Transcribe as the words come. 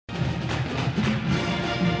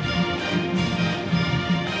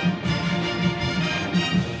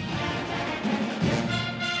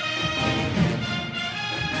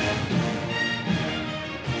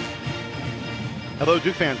Hello,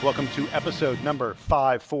 Duke fans. Welcome to episode number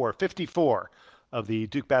 5454 of the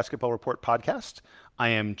Duke Basketball Report podcast. I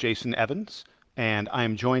am Jason Evans, and I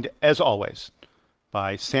am joined, as always,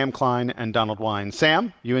 by Sam Klein and Donald Wine.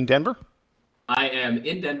 Sam, you in Denver? I am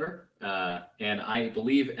in Denver, and I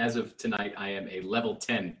believe as of tonight, I am a level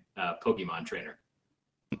 10 Pokemon trainer.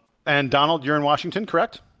 And Donald, you're in Washington,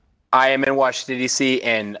 correct? I am in Washington, D.C.,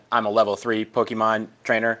 and I'm a level 3 Pokemon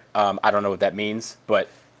trainer. I don't know what that means, but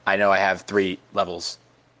I know I have 3 levels.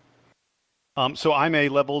 So I'm a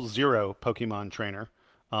level 0 Pokemon trainer.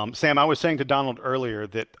 Sam, I was saying to Donald earlier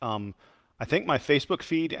that I think my Facebook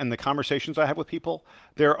feed and the conversations I have with people,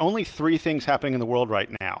 there are only 3 things happening in the world right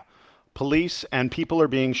now. Police and people are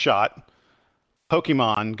being shot,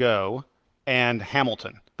 Pokemon Go, and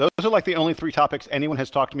Hamilton. Those are like the only 3 topics anyone has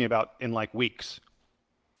talked to me about in like weeks.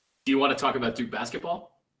 Do you want to talk about Duke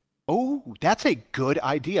basketball? Oh, that's a good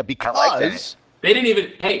idea because they didn't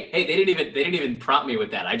even they didn't even prompt me with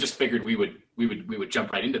that. I just figured we would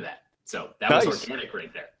jump right into that. So that was organic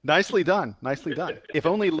right there. Nicely done. Nicely done. If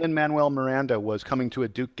only Lin-Manuel Miranda was coming to a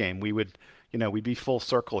Duke game, we'd be full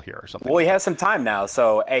circle here or something. Well, he has some time now.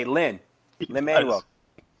 So, hey, Lin-Manuel,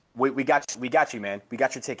 we got you, man. We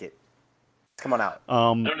got your ticket. Come on out. I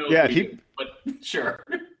don't know but sure.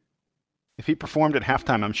 If he performed at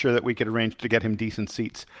halftime, I'm sure that we could arrange to get him decent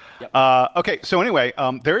seats. Yep. Okay, so anyway,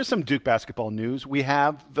 there is some Duke basketball news. We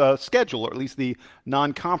have the schedule, or at least the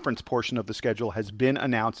non-conference portion of the schedule has been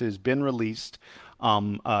announced, has been released.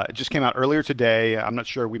 It just came out earlier today. I'm not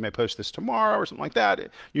sure. We may post this tomorrow or something like that.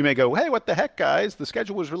 You may go, hey, what the heck, guys? The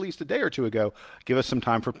schedule was released a day or two ago. Give us some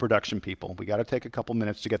time for production people. We got to take a couple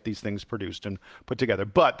minutes to get these things produced and put together.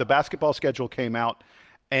 But the basketball schedule came out,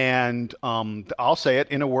 and I'll say it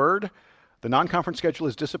in a word. The non-conference schedule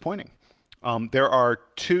is disappointing. There are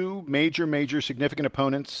 2 major significant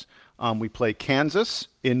opponents. We play Kansas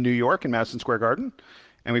in New York in Madison Square Garden,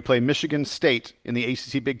 and we play Michigan State in the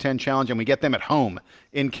ACC Big Ten Challenge, and we get them at home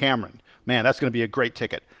in Cameron. Man, that's going to be a great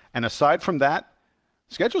ticket. And aside from that,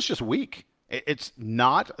 the schedule's just weak. It's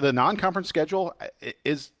not, the non-conference schedule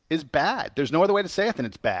is bad. There's no other way to say it than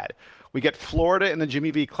it's bad. We get Florida in the Jimmy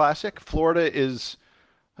V Classic. Florida is...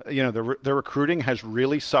 the recruiting has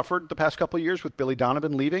really suffered the past couple of years with Billy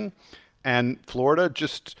Donovan leaving, and Florida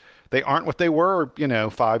they aren't what they were,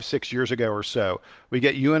 5-6 years ago or so. We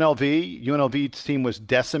get UNLV. UNLV's team was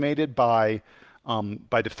decimated by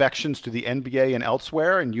defections to the NBA and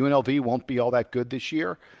elsewhere, and UNLV won't be all that good this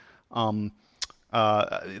year. The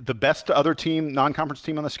best other team, non-conference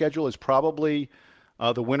team on the schedule is probably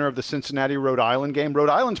the winner of the Cincinnati-Rhode Island game. Rhode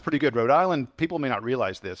Island's pretty good. Rhode Island, people may not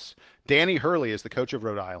realize this. Danny Hurley is the coach of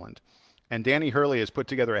Rhode Island. And Danny Hurley has put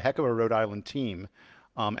together a heck of a Rhode Island team.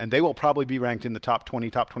 And they will probably be ranked in the top 20,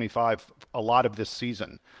 top 25 a lot of this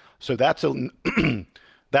season. So that's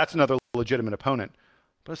another legitimate opponent.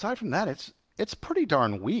 But aside from that, it's pretty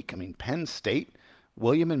darn weak. I mean, Penn State,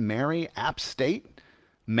 William and Mary, App State,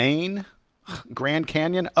 Maine, Grand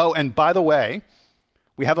Canyon. Oh, and by the way,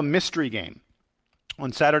 we have a mystery game.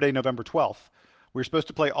 On Saturday, November 12th, we were supposed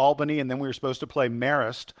to play Albany, and then we were supposed to play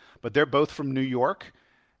Marist, but they're both from New York,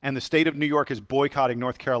 and the state of New York is boycotting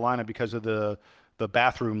North Carolina because of the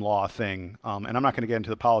bathroom law thing. And I'm not going to get into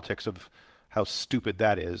the politics of how stupid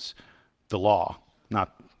that is, the law.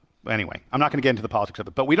 Anyway, I'm not going to get into the politics of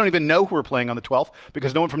it. But we don't even know who we're playing on the 12th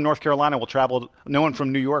because no one from North Carolina will travel. No one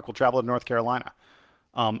from New York will travel to North Carolina.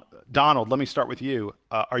 Donald, let me start with you.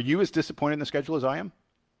 Are you as disappointed in the schedule as I am?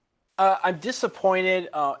 I'm disappointed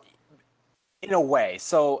in a way.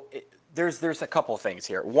 So there's a couple of things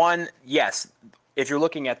here. One, yes, if you're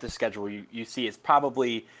looking at the schedule, you see it's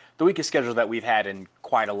probably the weakest schedule that we've had in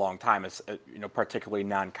quite a long time, particularly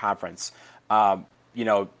non-conference.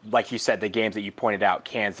 Like you said, the games that you pointed out,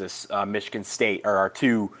 Kansas, Michigan State, are our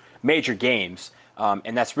 2 major games.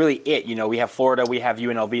 And that's really it. We have Florida, we have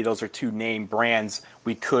UNLV. Those are 2 name brands.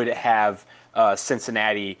 We could have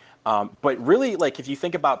Cincinnati. But really, like if you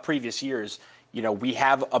think about previous years, we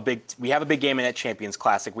have a big game in that Champions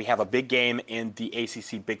Classic. We have a big game in the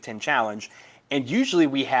ACC Big Ten Challenge, and usually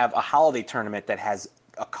we have a holiday tournament that has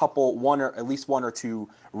at least one or 2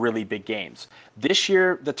 really big games. This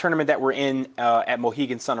year, the tournament that we're in at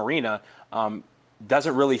Mohegan Sun Arena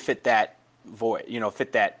doesn't really fit that void.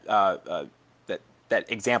 That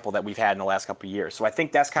example that we've had in the last couple of years. So I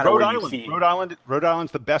think that's kind of where you see Rhode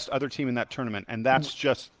Island's the best other team in that tournament, and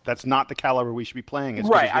that's not the caliber we should be playing.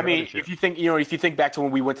 Right. I mean, if you think back to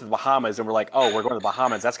when we went to the Bahamas and we're like, oh, we're going to the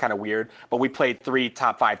Bahamas, that's kind of weird. But we played 3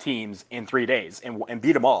 top 5 teams in 3 days and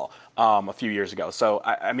beat them all a few years ago. So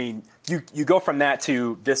I mean, you go from that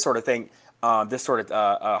to this sort of thing. this sort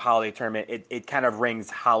of holiday tournament, it kind of rings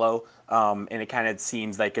hollow, and it kind of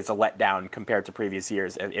seems like it's a letdown compared to previous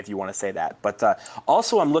years, if you want to say that. But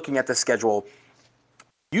also, I'm looking at the schedule.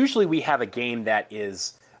 Usually, we have a game that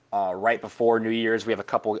is right before New Year's. We have a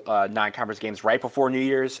couple non-conference games right before New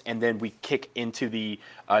Year's, and then we kick into the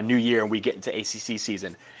New Year and we get into ACC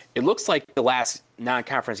season. It looks like the last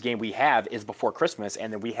non-conference game we have is before Christmas,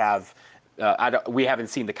 and then we have. We haven't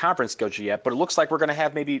seen the conference schedule yet, but it looks like we're going to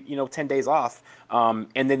have maybe 10 days off, and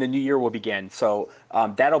then the new year will begin. So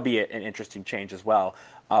that'll be an interesting change as well.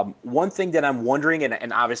 One thing that I'm wondering,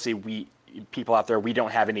 and obviously people out there, we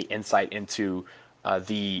don't have any insight into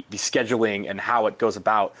the scheduling and how it goes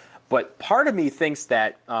about, but part of me thinks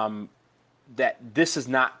that that this is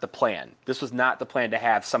not the plan. This was not the plan to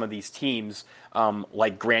have some of these teams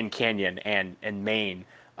like Grand Canyon and Maine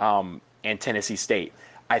and Tennessee State.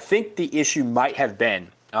 I think the issue might have been,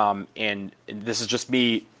 and this is just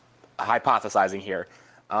me hypothesizing here,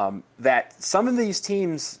 that some of these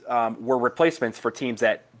teams were replacements for teams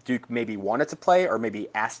that Duke maybe wanted to play or maybe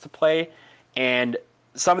asked to play. And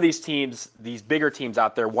some of these teams, these bigger teams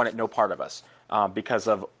out there, wanted no part of us because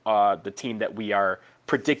of the team that we are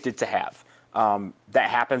predicted to have. That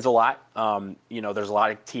happens a lot. There's a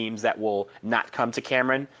lot of teams that will not come to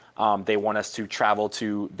Cameron. They want us to travel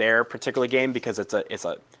to their particular game because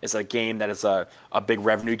it's a game that is a big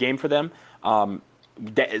revenue game for them.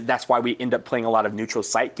 That's why we end up playing a lot of neutral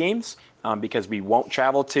site games because we won't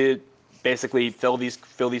travel to basically fill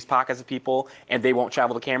these pockets of people, and they won't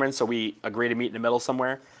travel to Cameron. So we agree to meet in the middle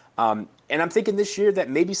somewhere. And I'm thinking this year that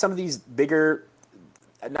maybe some of these bigger,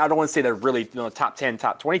 I don't want to say they're really top 10,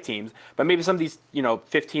 top 20 teams, but maybe some of these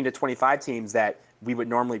 15 to 25 teams that we would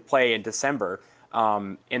normally play in December.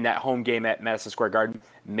 In that home game at Madison Square Garden,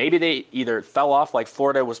 maybe they either fell off, like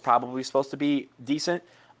Florida was probably supposed to be decent,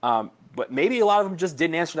 but maybe a lot of them just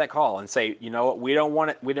didn't answer that call and say, what, we don't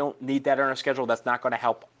want it, we don't need that on our schedule. That's not going to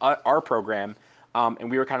help our program,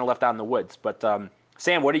 and we were kind of left out in the woods. But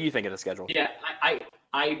Sam, what do you think of the schedule? Yeah,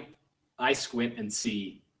 I squint and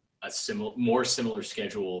see a more similar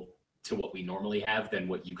schedule to what we normally have than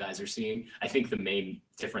what you guys are seeing. I think the main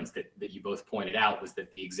difference that you both pointed out was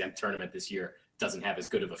that the exempt tournament this year doesn't have as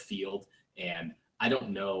good of a field, and I don't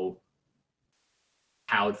know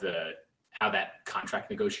how that contract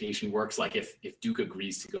negotiation works. Like if Duke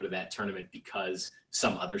agrees to go to that tournament because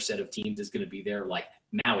some other set of teams is going to be there, like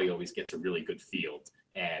Maui always gets a really good field,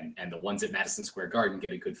 and the ones at Madison Square Garden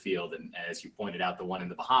get a good field. And as you pointed out, the one in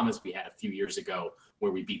the Bahamas we had a few years ago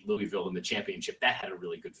where we beat Louisville in the championship, that had a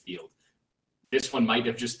really good field. This one might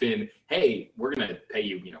have just been, hey, we're going to pay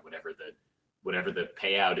you, whatever the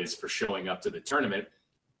payout is for showing up to the tournament.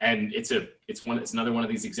 And it's another one of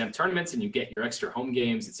these exempt tournaments, and you get your extra home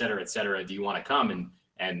games, et cetera, et cetera. Do you want to come?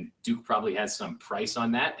 And Duke probably has some price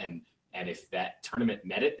on that. And if that tournament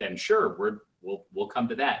met it, then sure, we'll come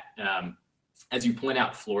to that. As you point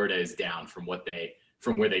out, Florida is down from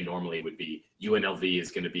where they normally would be. UNLV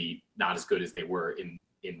is going to be not as good as they were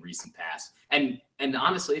in recent past. And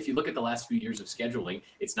honestly, if you look at the last few years of scheduling,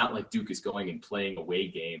 it's not like Duke is going and playing away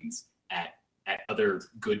games at other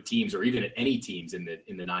good teams or even at any teams in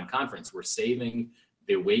the non-conference. We're saving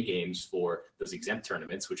the away games for those exempt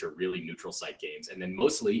tournaments, which are really neutral site games. And then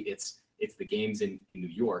mostly it's the games in New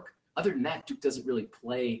York. Other than that, Duke doesn't really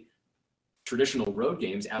play traditional road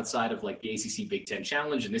games outside of like the ACC Big Ten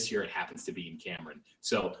Challenge, and this year it happens to be in Cameron.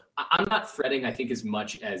 So I'm not fretting, I think, as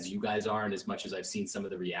much as you guys are, and as much as I've seen some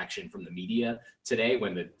of the reaction from the media today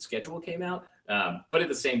when the schedule came out. But at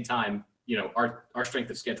the same time, our strength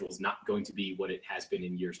of schedule is not going to be what it has been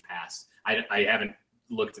in years past. I haven't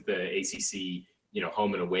looked at the ACC,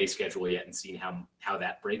 home and away schedule yet and seen how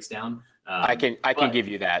that breaks down. I can give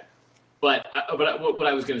you that. But what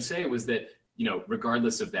I was going to say was that,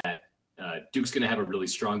 regardless of that, Duke's going to have a really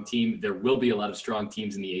strong team. There will be a lot of strong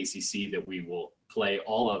teams in the ACC that we will play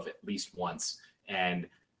all of at least once. And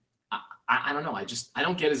I don't know. I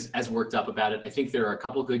don't get as worked up about it. I think there are a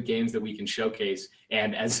couple good games that we can showcase.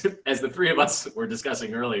 And as the three of us were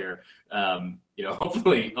discussing earlier,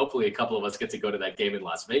 hopefully a couple of us get to go to that game in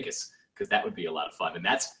Las Vegas, because that would be a lot of fun. And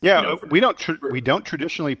that's we don't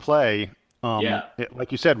traditionally play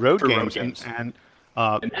like you said, road games. And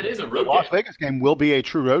that is a road game. Las Vegas game will be a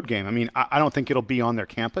true road game. I mean, I don't think it'll be on their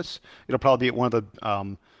campus. It'll probably be at one of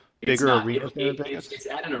the bigger arenas in Vegas. It's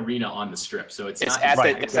at an arena on the Strip, so it's at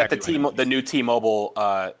the new T-Mobile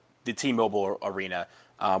arena,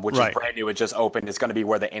 which is brand new. It just opened. It's going to be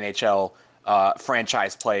where the NHL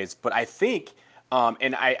franchise plays. But I think,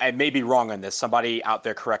 and I may be wrong on this. Somebody out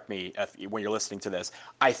there correct me when you're listening to this.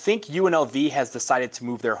 I think UNLV has decided to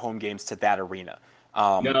move their home games to that arena.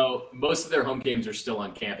 No, most of their home games are still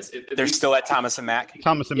on campus. They're still at Thomas and Mack.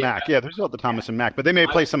 Thomas and Mack, yeah, they're still at the Thomas and Mack, but they may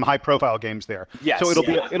play some high-profile games there. Yes, so it'll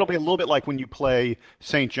be a little bit like when you play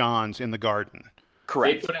St. John's in the Garden.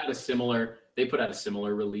 Correct. They put out a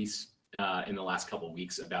similar release in the last couple of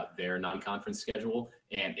weeks about their non-conference schedule,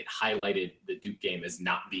 and it highlighted the Duke game as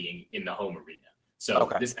not being in the home arena. So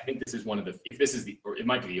I think this is one of the, if this is the, or it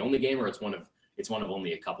might be the only game, or it's one of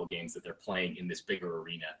only a couple games that they're playing in this bigger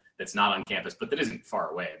arena that's not on campus, but that isn't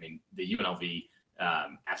far away. I mean, the UNLV,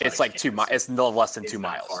 it's like 2 miles. It's no less than 2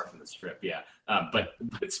 miles far from the Strip. Yeah. But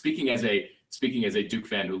speaking as a Duke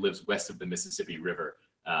fan who lives west of the Mississippi River,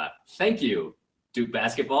 thank you, Duke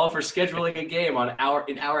basketball, for scheduling a game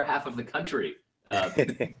in our half of the country.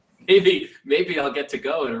 Maybe I'll get to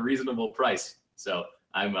go at a reasonable price. So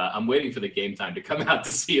I'm waiting for the game time to come out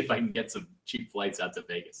to see if I can get some cheap flights out to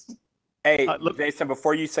Vegas. Hey, Jason,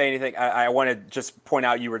 before you say anything, I want to just point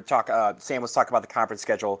out Sam was talking about the conference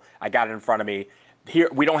schedule. I got it in front of me. Here,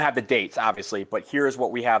 we don't have the dates, obviously, but here's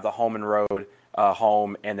what we have: the home and road,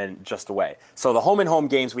 home, and then just away. So the home and home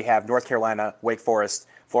games, we have North Carolina, Wake Forest,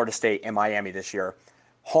 Florida State, and Miami this year.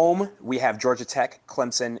 Home, we have Georgia Tech,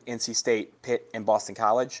 Clemson, NC State, Pitt, and Boston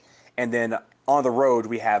College. And then on the road,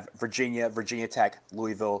 we have Virginia, Virginia Tech,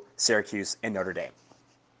 Louisville, Syracuse, and Notre Dame.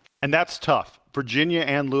 And that's tough. Virginia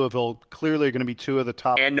and Louisville clearly are going to be two of the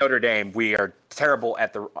top. And Notre Dame, we are terrible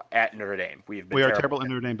at Notre Dame. We are terrible at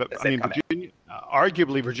Notre Dame, but I mean,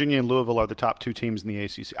 arguably Virginia and Louisville are the top two teams in the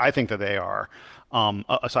ACC. I think that they are,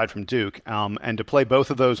 aside from Duke. And to play both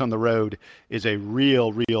of those on the road is a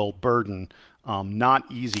real burden. Not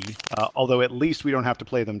easy. Although at least we don't have to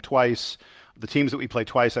play them twice. The teams that we play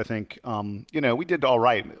twice, I think, we did all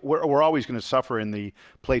right. We're always going to suffer in the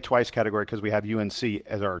play twice category because we have UNC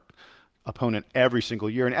as our opponent every single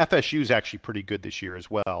year, and FSU is actually pretty good this year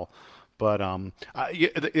as well. But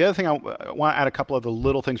the other thing I want to add a couple of the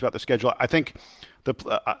little things about the schedule. I think the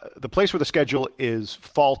place where the schedule is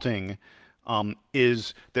faulting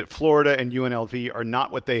is that Florida and UNLV are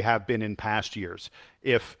not what they have been in past years.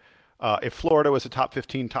 If Florida was a top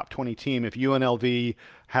 15, top 20 team, if UNLV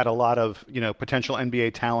had a lot of potential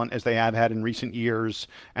NBA talent as they have had in recent years,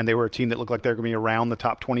 and they were a team that looked like they're going to be around the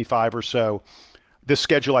top 25 or so, this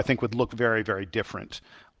schedule I think would look very, very different.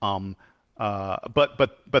 But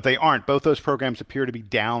they aren't. Both those programs appear to be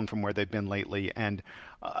down from where they've been lately. And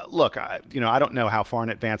look, I don't know how far in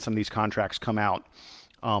advance some of these contracts come out,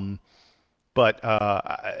 but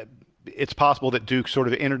it's possible that Duke sort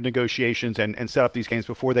of entered negotiations and set up these games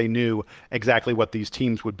before they knew exactly what these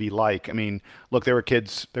teams would be like. I mean, look, there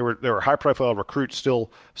were high-profile recruits still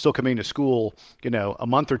coming to school, a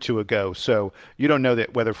month or two ago. So you don't know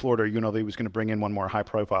that whether Florida or UNLV was going to bring in one more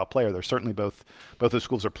high-profile player. They're certainly both those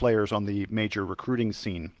schools are players on the major recruiting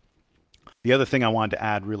scene. The other thing I wanted to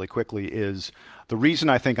add really quickly is the reason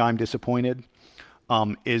I think I'm disappointed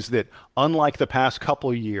is that unlike the past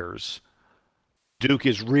couple years, Duke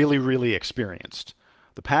is really, really experienced.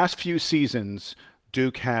 The past few seasons,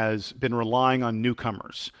 Duke has been relying on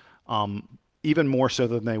newcomers, even more so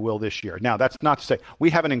than they will this year. Now, that's not to say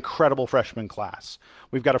we have an incredible freshman class.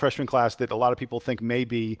 We've got a freshman class that a lot of people think may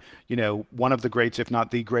be, one of the greats, if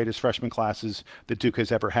not the greatest freshman classes that Duke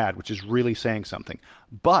has ever had, which is really saying something.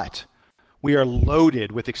 But we are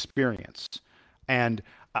loaded with experience. And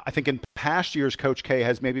I think in past years, Coach K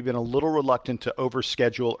has maybe been a little reluctant to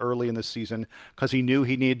overschedule early in the season because he knew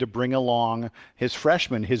he needed to bring along his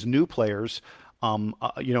freshmen, his new players, a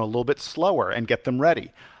little bit slower and get them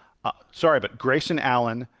ready. But Grayson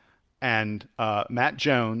Allen and Matt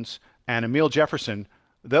Jones and Emil Jefferson,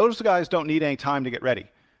 those guys don't need any time to get ready.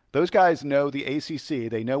 Those guys know the ACC.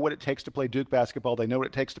 They know what it takes to play Duke basketball. They know what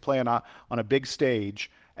it takes to play on a big stage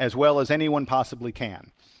as well as anyone possibly can.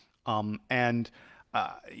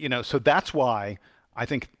 So that's why I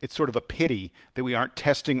think it's sort of a pity that we aren't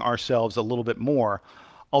testing ourselves a little bit more.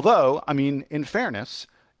 Although, I mean, in fairness,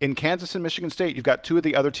 in Kansas and Michigan State, you've got two of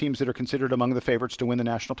the other teams that are considered among the favorites to win the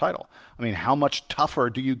national title. I mean, how much tougher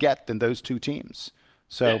do you get than those two teams?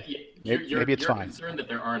 So maybe it's fine. You're concerned that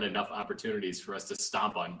there aren't enough opportunities for us to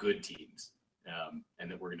stomp on good teams, and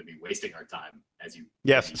that we're going to be wasting our time as you.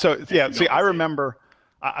 Yes. See, I remember.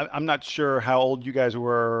 I'm not sure how old you guys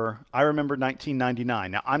were. I remember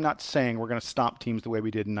 1999. Now, I'm not saying we're going to stomp teams the way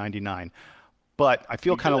we did in 99, but I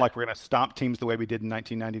feel kind of like we're going to stomp teams the way we did in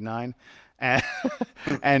 1999.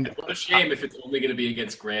 And what a shame if it's only going to be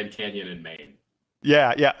against Grand Canyon and Maine.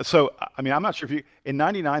 Yeah. So, I mean, I'm not sure if in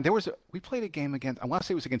 99, we played a game against, I want to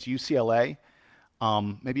say it was against UCLA,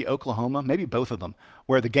 maybe Oklahoma, maybe both of them,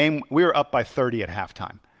 where we were up by 30 at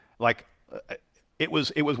halftime. Like, it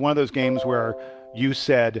was one of those games where you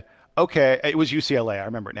said, Okay, it was UCLA. I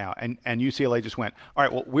remember it now. And UCLA just went, all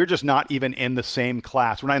right, well, we're just not even in the same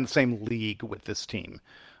class. We're not in the same league with this team.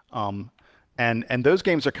 Um, and those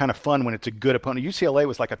games are kind of fun when it's a good opponent. UCLA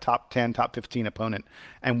was like a top 10, top 15 opponent,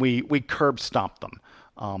 and we curb stomped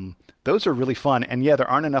them. Those are really fun. And yeah, there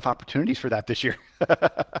aren't enough opportunities for that this year.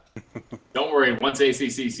 Don't worry. Once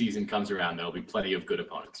ACC season comes around, there'll be plenty of good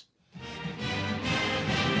opponents.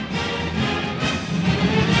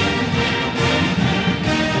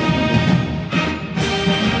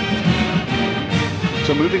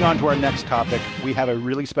 So moving on to our next topic, we have a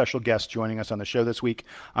really special guest joining us on the show this week.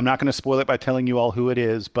 I'm not going to spoil it by telling you all who it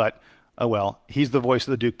is, but oh well, he's the voice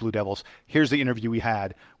of the Duke Blue Devils. Here's the interview we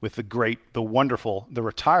had with the great, the wonderful, the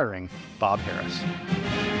retiring Bob Harris.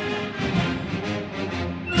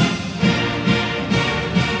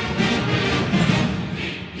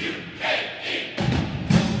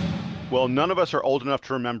 Well, none of us are old enough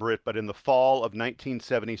to remember it, but in the fall of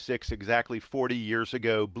 1976, exactly 40 years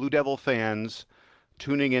ago, Blue Devil fans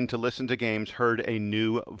tuning in to listen to games heard a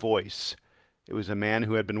new voice. It was a man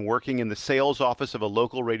who had been working in the sales office of a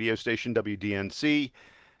local radio station, WDNC,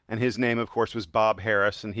 and his name, of course, was Bob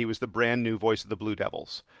Harris, and he was the brand new voice of the Blue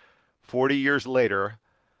Devils. 40 years later,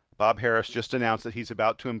 Bob Harris just announced that he's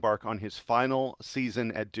about to embark on his final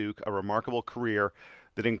season at Duke, a remarkable career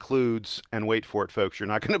that includes, and wait for it, folks, you're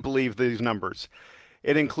not going to believe these numbers.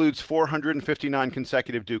 It includes 459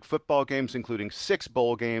 consecutive Duke football games, including 6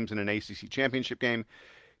 bowl games and an ACC championship game.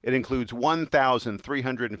 It includes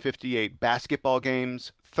 1,358 basketball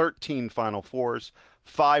games, 13 Final Fours,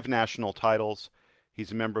 5 national titles.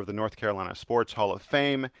 He's a member of the North Carolina Sports Hall of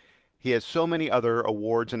Fame. He has so many other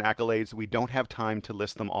awards and accolades that we don't have time to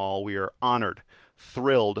list them all. We are honored,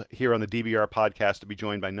 thrilled here on the DBR podcast to be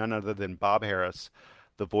joined by none other than Bob Harris,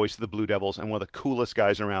 the voice of the Blue Devils and one of the coolest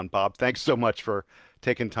guys around. Bob, thanks so much for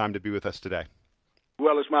taking time to be with us today.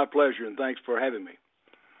 Well, it's my pleasure, and thanks for having me.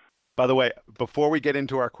 By the way, before we get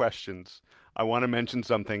into our questions, I want to mention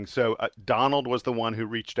something. So Donald was the one who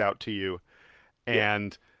reached out to you,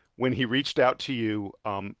 and when he reached out to you,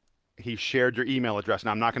 he shared your email address. And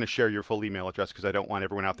I'm not going to share your full email address because I don't want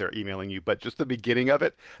everyone out there emailing you, but just the beginning of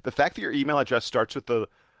it, the fact that your email address starts with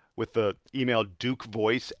the email Duke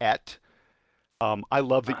Voice at I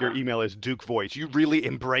love that your email is Duke Voice. You really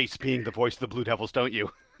embrace being the voice of the Blue Devils, don't you?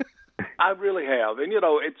 I really have. And,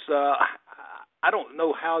 it's I don't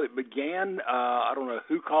know how it began. I don't know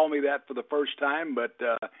who called me that for the first time, but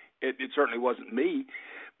it certainly wasn't me.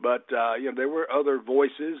 But, there were other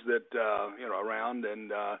voices that, around.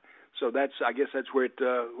 And so I guess that's where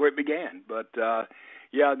it began. But,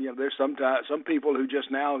 there's some people who just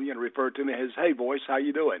now, refer to me as, hey, voice, how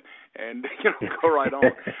you doing? And, go right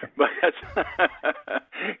on. But that's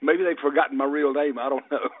maybe they've forgotten my real name. I don't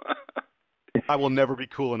know. I will never be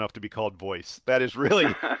cool enough to be called voice. That is really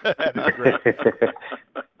that is great.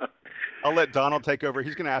 I'll let Donald take over.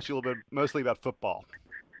 He's going to ask you a little bit, mostly about football.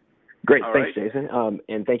 Great. All Thanks, right. Jason.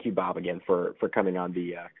 And thank you, Bob, again, for coming on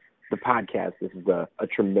the podcast. This is a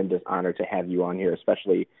tremendous honor to have you on here,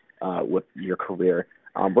 especially with your career.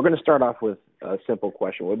 We're going to start off with a simple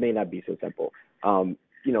question. Well, it may not be so simple.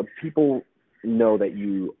 People know that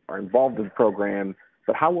you are involved in the program,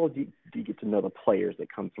 but how well do you get to know the players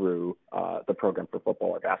that come through the program for football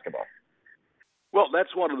or basketball? Well,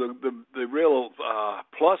 that's one of the real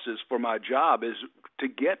pluses for my job is to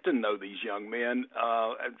get to know these young men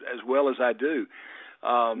as well as I do.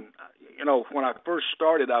 When I first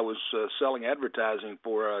started, I was selling advertising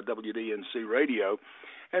for WDNC radio.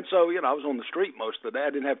 And so, I was on the street most of the day. I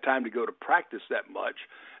didn't have time to go to practice that much.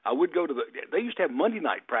 I would go to they used to have Monday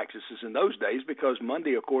night practices in those days because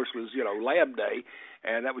Monday, of course, was, lab day,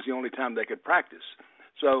 and that was the only time they could practice.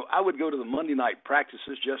 So I would go to the Monday night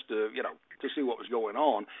practices just to see what was going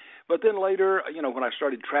on. But then later, when I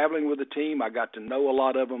started traveling with the team, I got to know a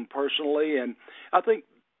lot of them personally. And I think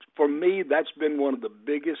for me, that's been one of the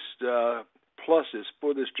biggest pluses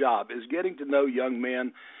for this job is getting to know young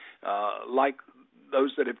men like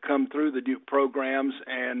those that have come through the Duke programs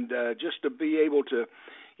and just to be able to,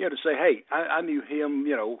 to say, hey, I knew him,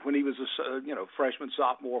 when he was a, freshman,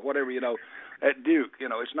 sophomore, whatever, at Duke.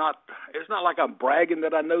 It's not like I'm bragging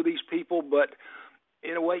that I know these people, but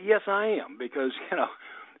in a way, yes, I am because,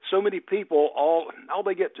 so many people, all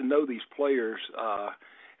they get to know these players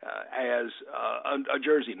as a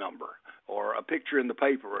jersey number or a picture in the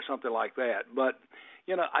paper or something like that. But,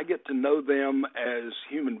 I get to know them as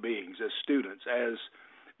human beings, as students, as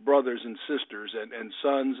brothers and sisters and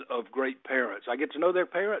sons of great parents. I get to know their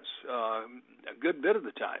parents a good bit of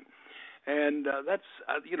the time. And that's,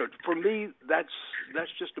 for me, that's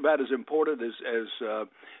just about as important as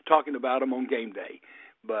talking about them on game day.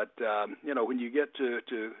 But when you get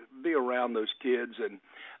to be around those kids, and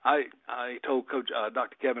I told Coach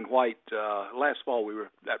Dr. Kevin White last fall, we were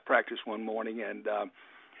at practice one morning, and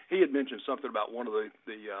he had mentioned something about one of the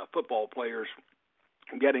football players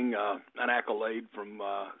getting an accolade from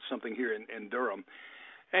something here in Durham.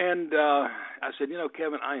 And I said,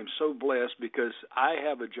 Kevin, I am so blessed because I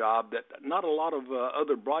have a job that not a lot of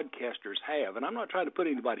other broadcasters have. And I'm not trying to put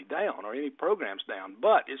anybody down or any programs down,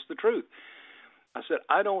 but it's the truth. I said,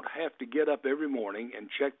 I don't have to get up every morning and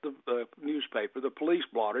check the newspaper, the police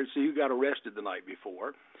blotter, and see who got arrested the night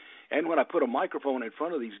before. And when I put a microphone in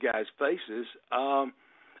front of these guys' faces,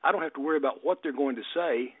 I don't have to worry about what they're going to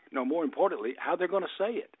say. No, more importantly, how they're going to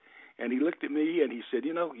say it. And he looked at me and he said,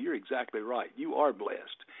 you're exactly right. You are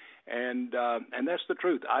blessed. And that's the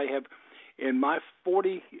truth. I have, in my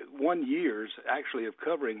 41 years, actually, of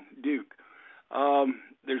covering Duke,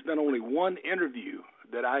 there's been only one interview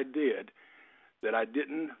that I did that I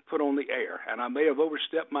didn't put on the air. And I may have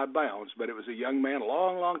overstepped my bounds, but it was a young man a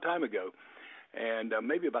long, long time ago. And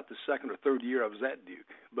maybe about the second or third year I was at Duke.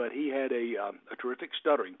 But he had a terrific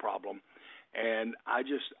stuttering problem. And I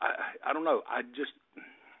don't know,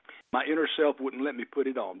 my inner self wouldn't let me put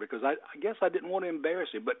it on because I guess I didn't want to embarrass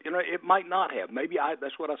him. But, it might not have.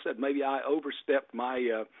 That's what I said. Maybe I overstepped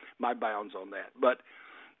my bounds on that. But,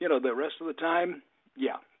 the rest of the time,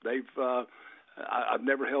 yeah, I've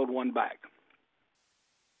never held one back.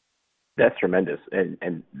 That's tremendous.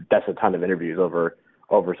 And that's a ton of interviews over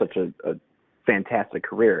such a fantastic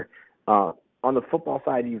career. On the football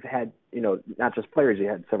side, you've had, not just players, you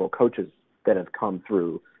had several coaches that have come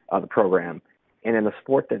through the program. And in a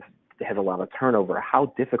sport that has a lot of turnover,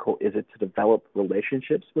 how difficult is it to develop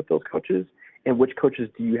relationships with those coaches? And which coaches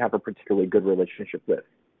do you have a particularly good relationship with?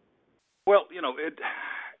 Well,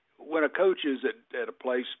 when a coach is at a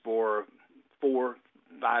place for 4,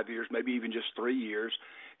 5 years, maybe even just 3 years,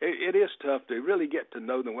 it is tough to really get to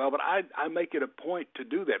know them well. But I make it a point to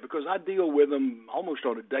do that because I deal with them almost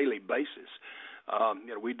on a daily basis.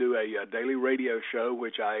 We do a daily radio show,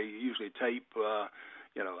 which I usually tape.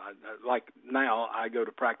 Like now, I go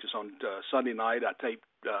to practice on Sunday night. I tape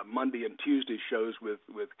Monday and Tuesday shows with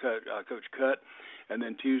Coach Cutt, and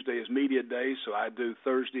then Tuesday is media day, so I do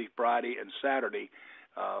Thursday, Friday, and Saturday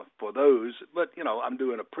for those. But I'm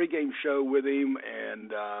doing a pregame show with him,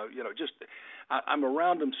 and I'm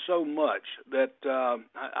around them so much that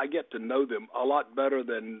I get to know them a lot better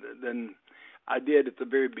than I did at the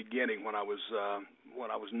very beginning when I was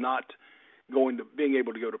not being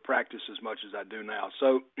able to go to practice as much as I do now.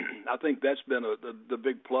 So I think that's been the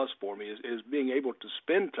big plus for me is being able to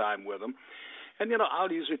spend time with them. And,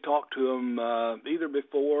 I'll usually talk to them either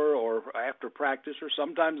before or after practice, or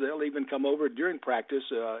sometimes they'll even come over during practice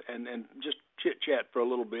and just chit-chat for a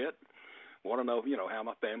little bit. Want to know, how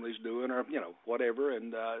my family's doing or, whatever.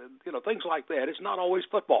 And, things like that. It's not always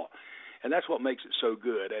football. And that's what makes it so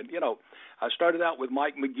good. And, I started out with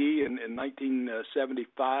Mike McGee in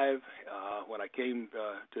 1975 when I came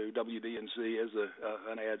to WDNC as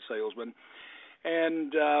an ad salesman.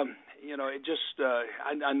 And, it just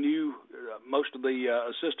I knew most of the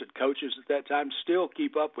assistant coaches at that time, still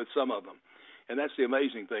keep up with some of them. And that's the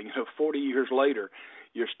amazing thing. 40 years later,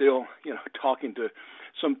 you're still, talking to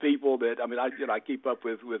some people that, I keep up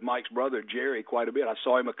with Mike's brother, Jerry, quite a bit. I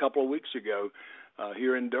saw him a couple of weeks ago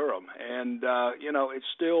here in Durham. And, it's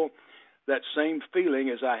still that same feeling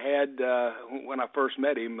as I had when I first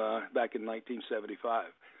met him back in 1975.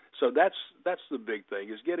 So that's the big thing,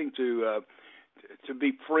 is getting to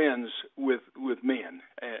be friends with men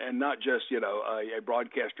and not just, a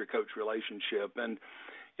broadcaster coach relationship. And,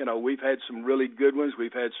 we've had some really good ones.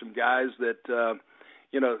 We've had some guys that,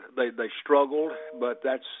 they struggled, but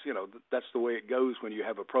that's the way it goes when you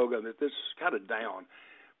have a program that this is kind of down.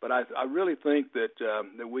 But I really think that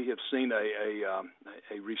we have seen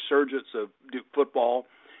a resurgence of Duke football,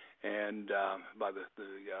 and by the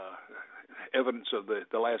evidence of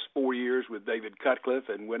the last 4 years with David Cutcliffe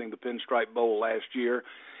and winning the Pinstripe Bowl last year.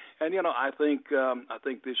 And I think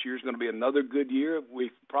this year is going to be another good year.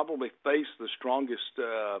 We've probably faced the strongest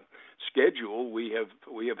schedule we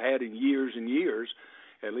have had in years and years,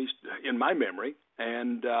 at least in my memory.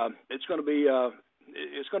 And it's going to be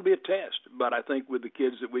a test. But I think with the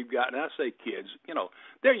kids that we've got, and I say kids,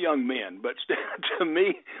 they're young men, but to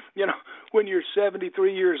me, when you're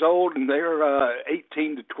 73 years old and they're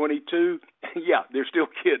 18 to 22, yeah, they're still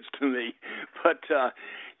kids to me. But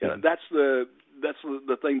that's the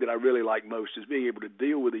thing that I really like most, is being able to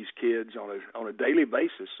deal with these kids on a daily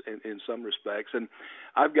basis in some respects. And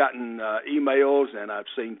I've gotten emails and I've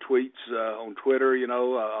seen tweets on Twitter,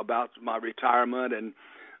 about my retirement, and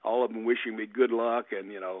all of them wishing me good luck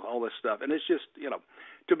and, all this stuff. And it's just,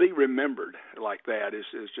 to be remembered like that is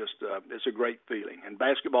just it's a great feeling. And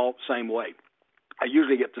basketball, same way. I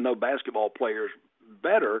usually get to know basketball players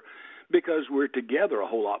better because we're together a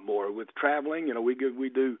whole lot more. With traveling, we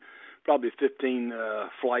do probably 15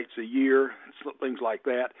 flights a year, things like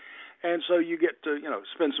that. And so you get to,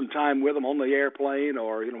 spend some time with them on the airplane,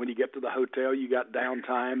 or, when you get to the hotel, you got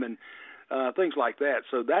downtime and things like that.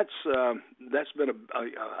 So that's been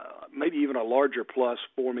maybe even a larger plus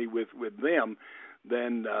for me with them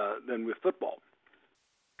than with football.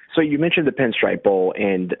 So you mentioned the Pinstripe Bowl,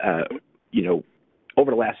 and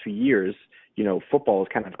over the last few years, football has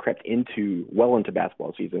kind of crept into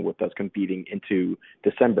basketball season with us competing into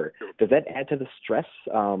December. Does that add to the stress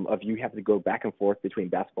of you having to go back and forth between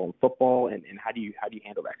basketball and football, and how do you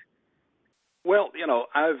handle that? Well,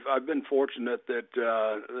 I've been fortunate that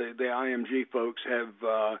the IMG folks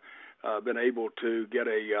have been able to get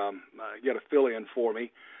a fill-in for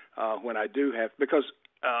me when I do have, because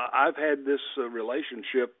I've had this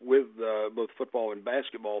relationship with both football and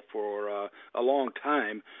basketball for a long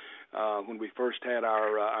time. When we first had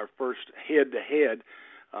our first head-to-head,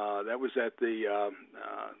 that was at the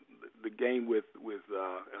game with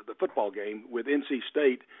the football game with NC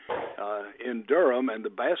State in Durham, and the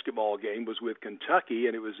basketball game was with Kentucky,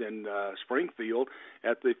 and it was in Springfield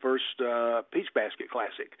at the first Peach Basket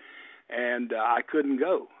Classic. And I couldn't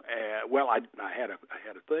go. I had a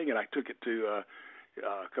thing, and I took it to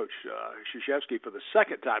Coach Krzyzewski for the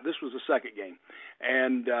second time. This was the second game.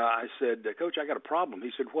 And I said, Coach, I got a problem.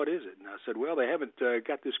 He said, what is it? And I said, well, they haven't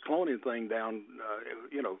got this cloning thing down,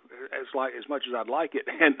 as much as I'd like it.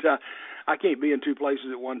 And I can't be in two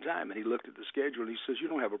places at one time. And he looked at the schedule, and he says, you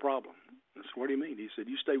don't have a problem. I said, what do you mean? He said,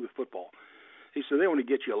 you stay with football. He said, they only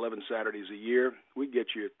get you 11 Saturdays a year. We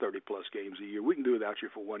get you 30-plus games a year. We can do without you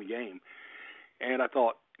for one game. And I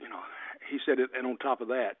thought, he said, and on top of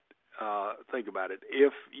that, think about it.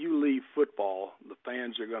 If you leave football, the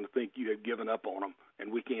fans are going to think you have given up on them, and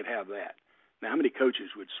we can't have that. Now, how many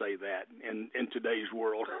coaches would say that in today's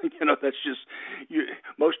world? That's just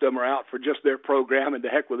most of them are out for just their program and to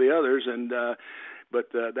heck with the others. And but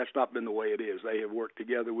that's not been the way it is. They have worked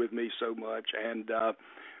together with me so much, and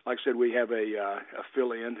like I said, we have a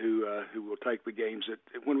fill-in who will take the games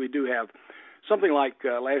when we do have. Something like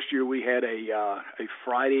last year, we had a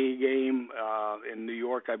Friday game in New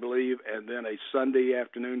York, I believe, and then a Sunday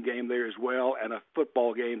afternoon game there as well, and a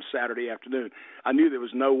football game Saturday afternoon. I knew there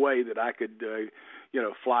was no way that I could,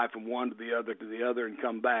 fly from one to the other and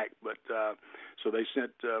come back. But so they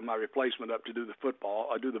sent my replacement up to do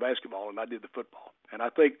the basketball, and I did the football. And I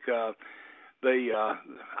think I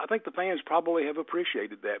think the fans probably have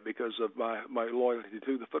appreciated that because of my loyalty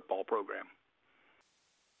to the football program.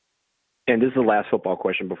 And this is the last football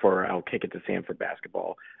question before I'll kick it to Sam for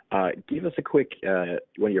basketball. Give us a quick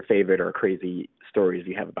one of your favorite or crazy stories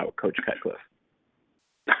you have about Coach Cutcliffe.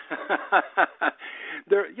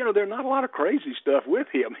 There are not a lot of crazy stuff with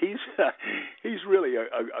him. He's really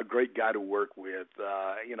a great guy to work with.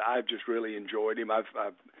 I've just really enjoyed him. I've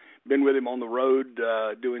been with him on the road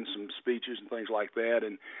doing some speeches and things like that.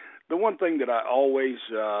 And the one thing that I always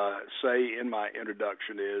say in my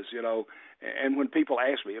introduction is, and when people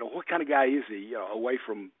ask me, what kind of guy is he, away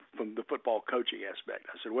from the football coaching aspect,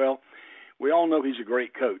 I said, well, we all know he's a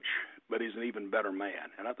great coach, but he's an even better man.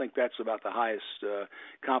 And I think that's about the highest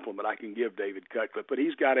compliment I can give David Cutcliffe. But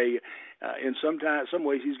he's got in some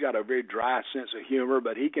ways, he's got a very dry sense of humor,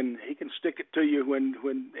 but he can stick it to you when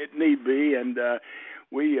it need be. And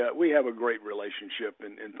we have a great relationship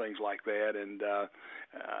and things like that. And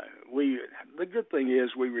the good thing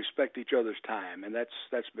is we respect each other's time, and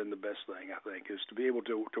that's been the best thing, I think, is to be able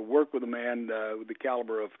to work with a man with the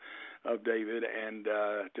caliber of David and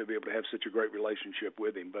to be able to have such a great relationship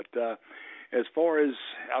with him. But as far as,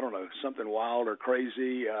 I don't know, something wild or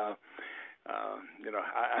crazy, I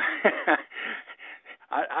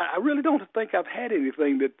really don't think I've had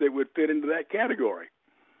anything that would fit into that category.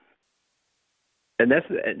 And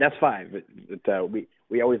that's fine. But we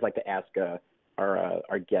always like to ask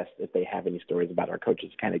our guests if they have any stories about our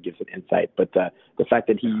coaches. Kind of gives an insight. But the fact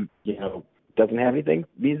that he doesn't have anything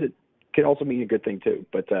means it could also mean a good thing too.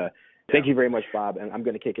 But thank you very much, Bob. And I'm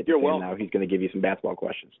going to kick it to Sam now. He's going to give you some basketball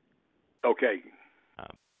questions. Okay.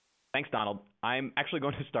 Thanks, Donald. I'm actually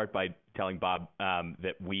going to start by telling Bob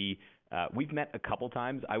that we've met a couple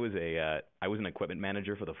times. I was an equipment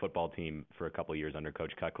manager for the football team for a couple of years under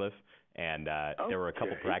Coach Cutcliffe, and there were a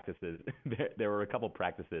couple practices. There were a couple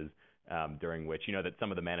practices during which that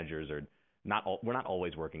some of the managers we're not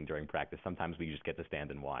always working during practice. Sometimes we just get to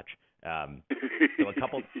stand and watch. So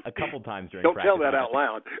a couple times during don't practice. Don't tell that out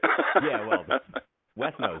loud. Yeah, well,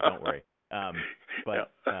 Wes knows. Don't worry.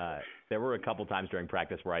 there were a couple times during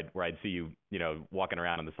practice where I'd see you, walking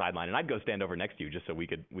around on the sideline, and I'd go stand over next to you just so we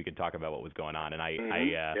could talk about what was going on. And I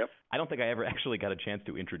don't think I ever actually got a chance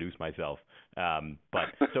to introduce myself. But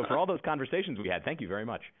so for all those conversations we had, thank you very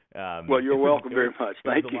much. Well, you're welcome very much.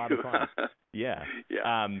 Thank you. It was a lot of fun. Yeah.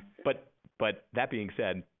 Yeah. But that being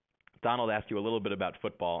said, Donald asked you a little bit about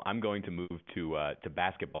football. I'm going to move to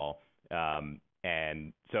basketball.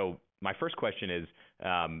 And so my first question is,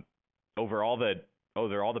 over all the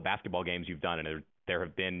basketball games you've done, and there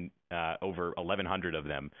have been over 1,100 of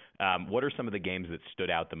them, what are some of the games that stood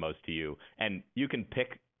out the most to you? And you can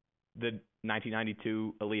pick the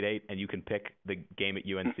 1992 Elite Eight, and you can pick the game at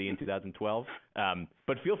UNC in 2012.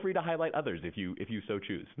 But feel free to highlight others if you so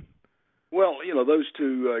choose. Well, those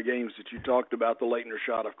two games that you talked about, the Leitner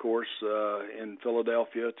shot, of course, in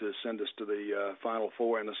Philadelphia to send us to the Final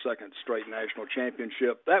Four and the second straight national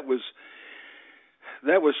championship. That was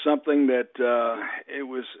something that it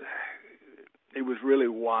was really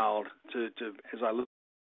wild to as I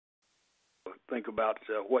think about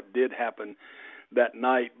what did happen that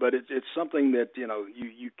night. But it's something that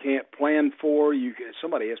you can't plan for.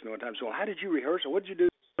 Somebody asked me one time, so how did you rehearse it? What did you do?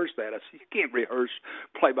 That I said, you can't rehearse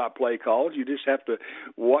play-by-play calls. You just have to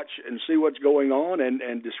watch and see what's going on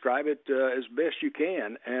and describe it as best you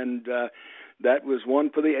can. And that was one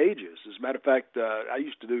for the ages. As a matter of fact, I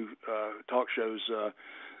used to do talk shows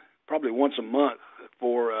probably once a month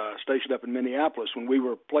for a station up in Minneapolis when we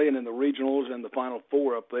were playing in the regionals and the Final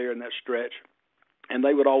Four up there in that stretch. And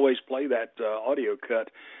they would always play that audio cut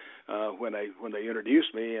when they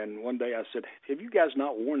introduced me. And one day I said, have you guys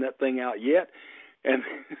not worn that thing out yet? And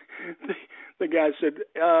the guy said,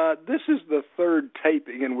 this is the third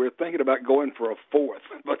taping, and we're thinking about going for a fourth.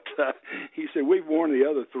 But he said, we've worn the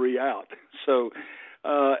other three out. So,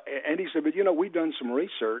 and he said, but, we've done some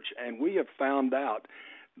research, and we have found out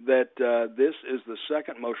that this is the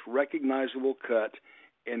second most recognizable cut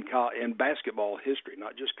in basketball history,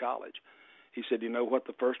 not just college. He said, you know what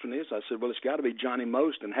the first one is? I said, well, it's got to be Johnny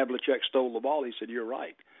Most, and Havlicek stole the ball. He said, you're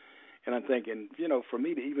right. And I'm thinking, for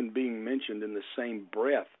me to even being mentioned in the same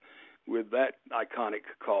breath with that iconic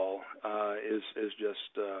call is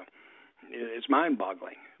just it's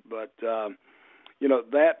mind-boggling. But that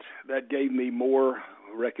gave me more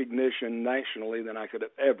recognition nationally than I could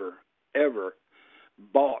have ever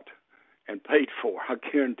bought and paid for. I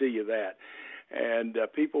guarantee you that. And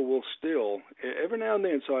people will still every now and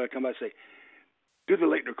then. So I come by and say, "Do the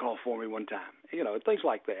Leitner call for me one time," things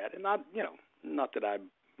like that. And not that I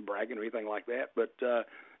bragging or anything like that, but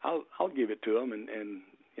I'll give it to them and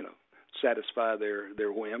satisfy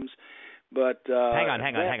their whims. But hang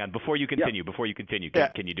on. Before you continue,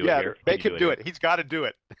 can you do it here? Make him do it. He's got to do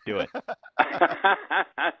it. Do it.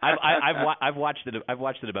 I've watched it. I've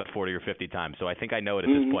watched it about 40 or 50 times, so I think I know it at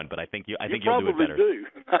this point. But I think you'll do it better. Do.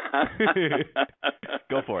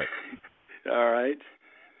 Go for it. All right.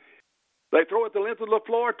 They throw it the length of the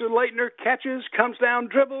floor to Leitner, catches, comes down,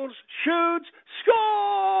 dribbles, shoots,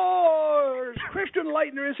 scores! Christian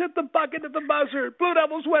Leitner has hit the bucket at the buzzer. Blue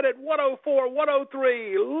Devils win it,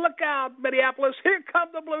 104-103. Look out, Minneapolis. Here come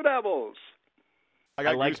the Blue Devils. I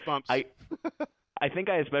got goosebumps. I think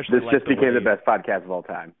I especially This just became the best podcast of all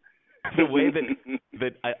time. The way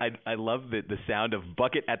that I love the sound of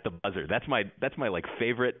bucket at the buzzer. That's my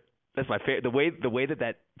favorite. That's my favorite. The way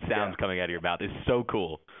that sounds coming out of your mouth is so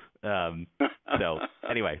cool. So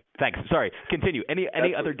anyway, thanks. Sorry. Continue.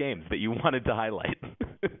 Any other games that you wanted to highlight?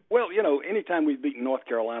 Well, anytime we've beaten North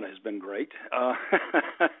Carolina has been great.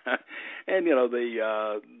 And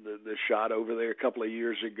the shot over there a couple of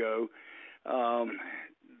years ago,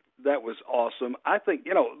 that was awesome. I think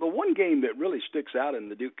the one game that really sticks out in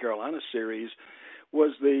the Duke Carolina series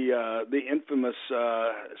was the infamous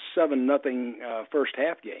 7-0 first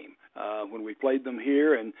half game when we played them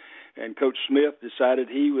here, and Coach Smith decided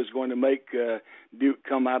he was going to make Duke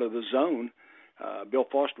come out of the zone. Bill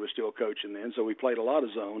Foster was still coaching then, so we played a lot of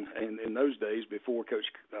zone in those days before Coach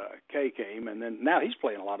K came, and then now he's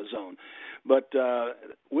playing a lot of zone. But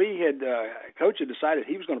Coach had decided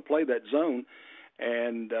he was going to play that zone,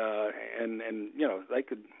 and they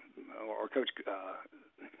could, or Coach.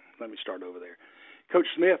 Let me start over there. Coach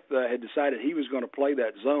Smith had decided he was going to play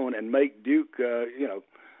that zone and make Duke,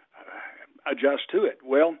 adjust to it.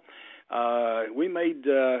 Well, we made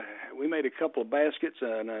a couple of baskets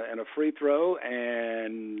and a free throw,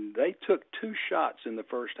 and they took two shots in the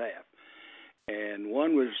first half. And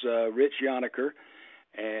one was Rich Yoniker,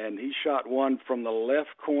 and he shot one from the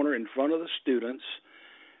left corner in front of the students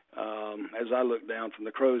as I looked down from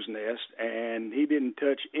the crow's nest, and he didn't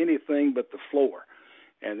touch anything but the floor.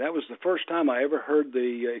 And that was the first time I ever heard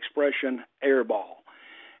the expression air ball.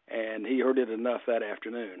 and he heard it enough that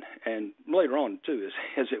afternoon, and later on too,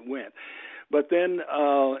 as it went. But then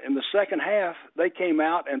in the second half, they came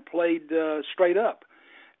out and played straight up,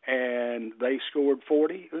 and they scored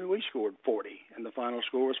 40, and we scored 40, and the final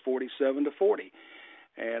score was 47-40.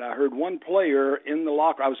 And I heard one player in the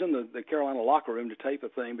locker. I was in the Carolina locker room to tape a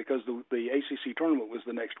thing because the ACC tournament was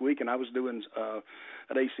the next week, and I was doing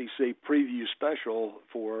an ACC preview special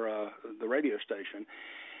for the radio station.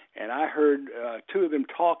 And I heard two of them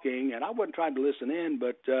talking, and I wasn't trying to listen in,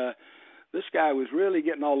 but this guy was really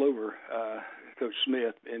getting all over Coach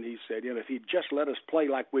Smith, and he said, if he'd just let us play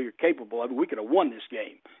like we were capable of it, we could have won this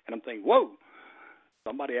game. And I'm thinking, whoa.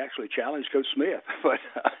 Somebody actually challenged Coach Smith, but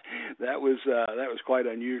that was quite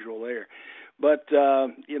unusual there. But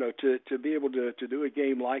to be able to do a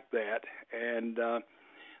game like that, and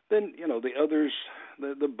then the others,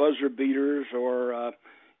 the buzzer beaters, or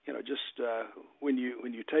just when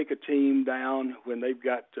you take a team down when they've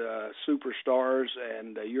got superstars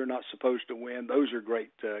and you're not supposed to win, those are great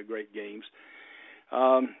games.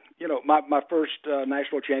 My first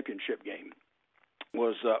national championship game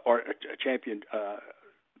was or a champion.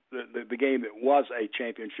 The game that was a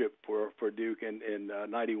championship for Duke in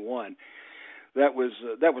 '91. That was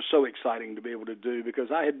so exciting to be able to do because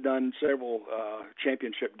I had done several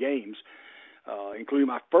championship games, including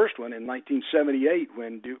my first one in 1978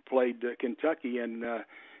 when Duke played Kentucky in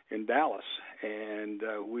Dallas, and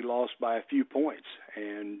we lost by a few points,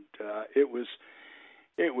 and it was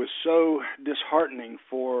so disheartening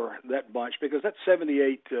for that bunch because that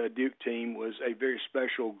 78 Duke team was a very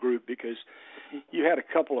special group because you had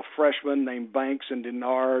a couple of freshmen named Banks and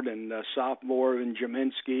Denard and sophomore and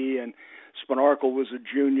Jaminski, and Spanarkel was a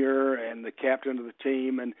junior and the captain of the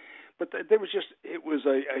team. But there was it was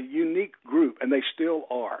a unique group, and they still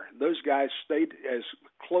are. Those guys stayed as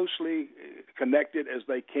closely connected as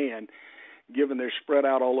they can, given they're spread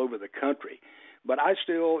out all over the country. But I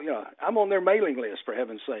still, I'm on their mailing list, for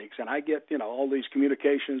heaven's sakes, and I get, all these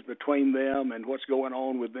communications between them and what's going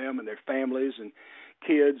on with them and their families and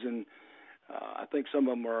kids, and I think some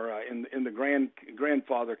of them are in the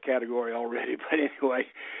grandfather category already. But anyway,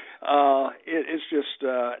 it's just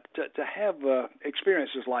to have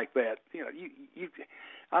experiences like that. You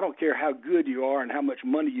I don't care how good you are and how much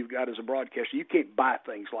money you've got as a broadcaster, you can't buy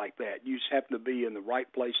things like that. You just happen to be in the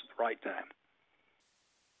right place at the right time.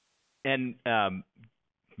 And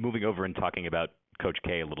moving over and talking about Coach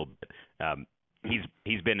K a little bit,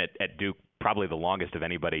 he's been at Duke probably the longest of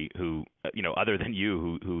anybody who other than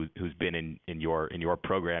you who's been in your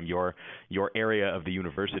program, your area of the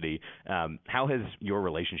university. How has your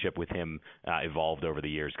relationship with him evolved over the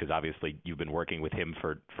years? Because obviously you've been working with him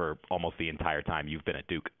for almost the entire time you've been at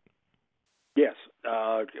Duke. Yes,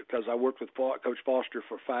 because I worked with Coach Foster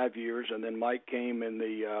for 5 years, and then Mike came in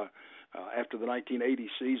the after the 1980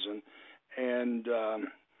 season, and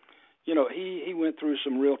he went through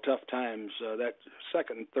some real tough times that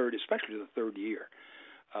second and third, especially the third year,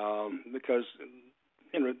 because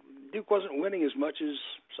Duke wasn't winning as much as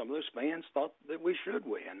some of those fans thought that we should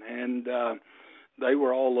win, and they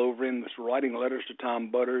were all over him, writing letters to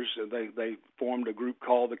Tom Butters. They formed a group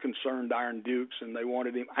called the Concerned Iron Dukes, and they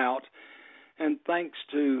wanted him out. And thanks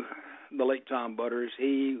to the late Tom Butters,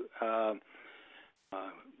 he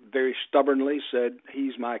very stubbornly said,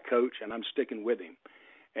 he's my coach, and I'm sticking with him.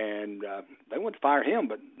 And they wanted to fire him,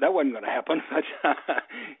 but that wasn't going to happen. But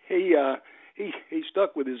he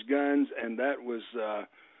stuck with his guns, and that was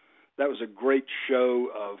a great show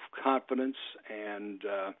of confidence. And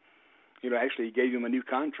actually, he gave him a new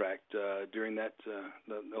contract during that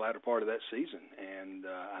the latter part of that season. And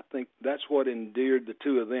I think that's what endeared the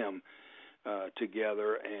two of them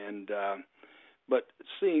together. And but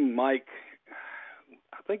seeing Mike,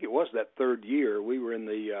 I think it was that third year, we were in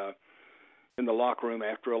the locker room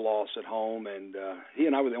after a loss at home, and he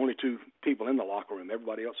and I were the only two people in the locker room.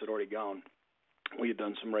 Everybody else had already gone. We had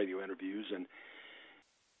done some radio interviews, and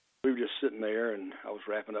we were just sitting there, and I was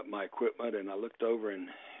wrapping up my equipment, and I looked over, and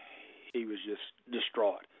he was just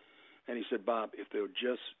distraught. And he said, Bob, if they'll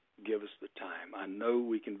just give us the time, I know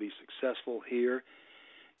we can be successful here.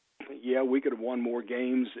 Yeah, we could have won more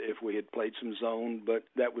games if we had played some zone, but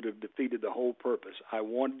that would have defeated the whole purpose. I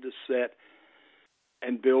wanted to set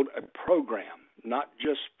and build a program, not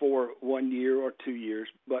just for 1 year or 2 years,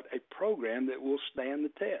 but a program that will stand the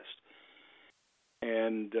test.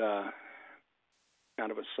 And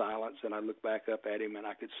kind of a silence, and I looked back up at him, and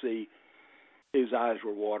I could see his eyes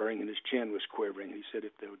were watering and his chin was quivering. He said,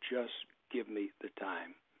 if they'll just give me the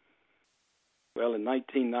time. Well, in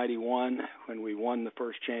 1991, when we won the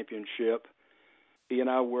first championship, he and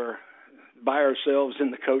I were by ourselves in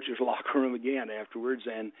the coach's locker room again afterwards,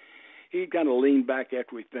 and he kind of leaned back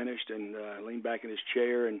after we finished and leaned back in his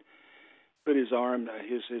chair and put his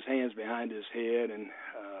hands behind his head and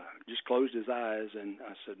just closed his eyes. And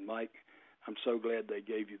I said, Mike, I'm so glad they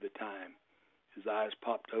gave you the time. His eyes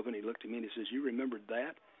popped open. He looked at me and he says, you remembered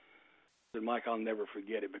that? I said, Mike, I'll never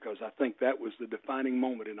forget it because I think that was the defining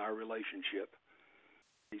moment in our relationship.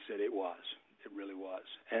 He said it was. It really was.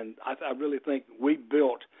 And I really think we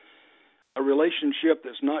built a relationship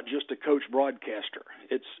that's not just a coach broadcaster.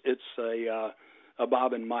 It's a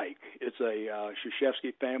Bob and Mike. It's a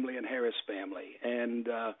Krzyzewski family and Harris family. And,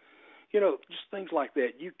 just things like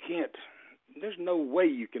that. There's no way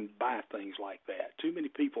you can buy things like that. Too many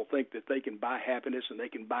people think that they can buy happiness and they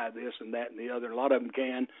can buy this and that and the other. A lot of them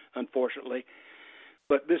can, unfortunately.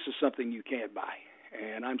 But this is something you can't buy.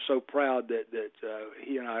 And I'm so proud that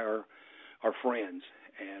he and I are friends.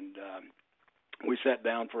 And we sat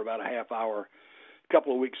down for about a half hour a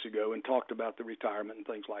couple of weeks ago and talked about the retirement and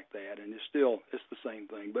things like that. And it's the same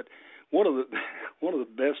thing. But one of the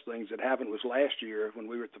best things that happened was last year when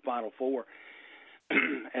we were at the Final Four.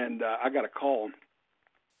 And I got a call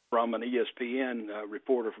from an ESPN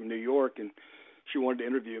reporter from New York, and she wanted to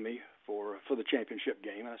interview me for the championship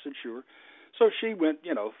game. And I said, sure. So she went,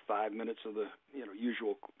 5 minutes of the,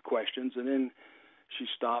 usual questions, and then she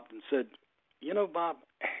stopped and said, Bob,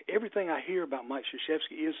 everything I hear about Mike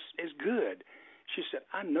Krzyzewski is good. She said,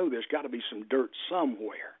 I know there's got to be some dirt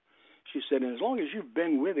somewhere. She said, and as long as you've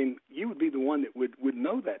been with him, you would be the one that would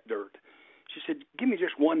know that dirt. She said, give me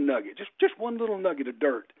just one nugget, just one little nugget of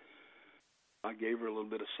dirt. I gave her a little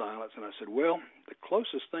bit of silence, and I said, well, the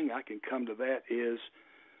closest thing I can come to that is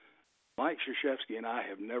Mike Krzyzewski and I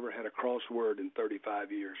have never had a crossword in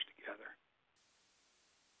 35 years together.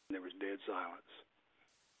 And there was dead silence.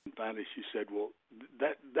 And finally she said, well,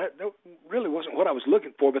 that really wasn't what I was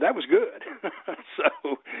looking for, but that was good.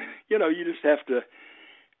 So, you just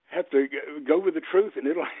have to go with the truth, and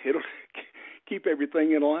it'll keep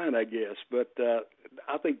everything in line, I guess. But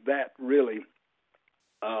I think that really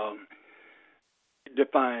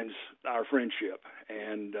defines our friendship.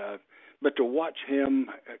 And but to watch him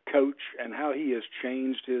coach and how he has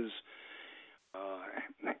changed his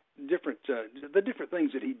the different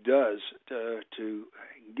things that he does to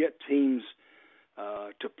get teams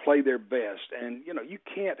to play their best. And you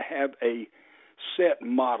can't have a set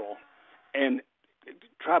model and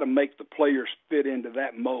try to make the players fit into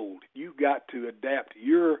that mold. You've got to adapt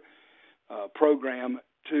your program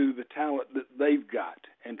to the talent that they've got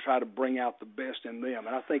and try to bring out the best in them.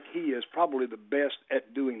 And I think he is probably the best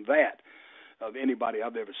at doing that of anybody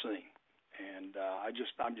I've ever seen. And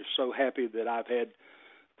I'm just so happy that I've had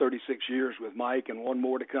 36 years with Mike and one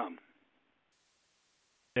more to come.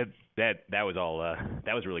 That was all.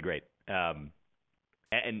 That was really great. And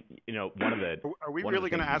one of the. Are we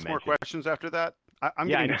really going to ask more questions after that? I'm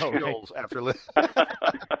getting chills after listening.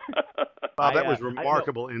 Wow, that was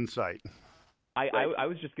remarkable insight. I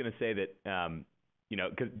was just going to say that,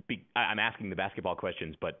 because I'm asking the basketball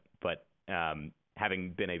questions, but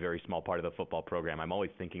having been a very small part of the football program, I'm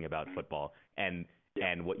always thinking about football. And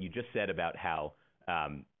what you just said about how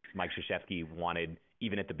Mike Krzyzewski wanted,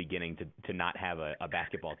 even at the beginning, to not have a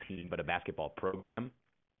basketball team, but a basketball program.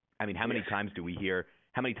 I mean, how many times have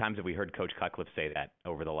we heard Coach Cutcliffe say that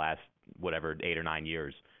over the last, 8 or 9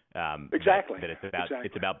 years? Exactly. That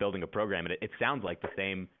it's about building a program. And it sounds like the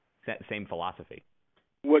same philosophy.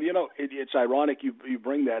 Well, it's ironic you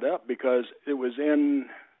bring that up because it was in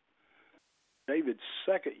David's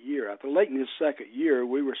second year. Late in his second year,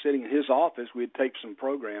 we were sitting in his office. We'd take some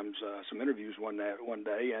programs, some interviews one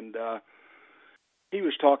day, and he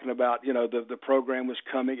was talking about, the program was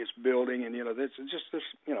coming, it's building, and, this,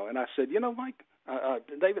 and I said, Mike,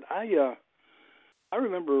 David, I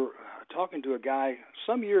remember talking to a guy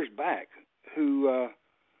some years back who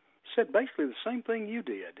said basically the same thing you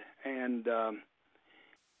did, and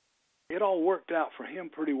it all worked out for him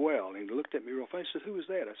pretty well. And he looked at me real fast and said, who was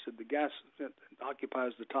that? I said, the guy that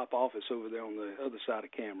occupies the top office over there on the other side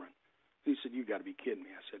of Cameron. He said, you got to be kidding me.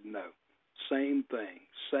 I said, no, same thing,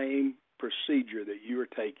 same procedure that you are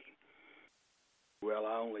taking. Well,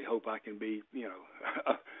 I only hope I can be,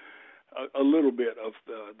 a little bit of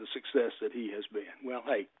the success that he has been. Well,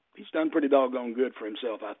 hey, he's done pretty doggone good for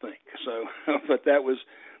himself, I think. So, but that was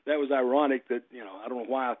ironic that, I don't know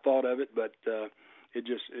why I thought of it, but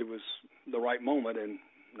it was the right moment, and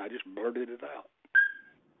I just blurted it out.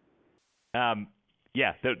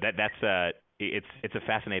 Yeah, that's it's a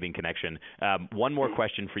fascinating connection. One more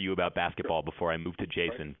question for you about basketball before I move to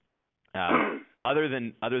Jason. Other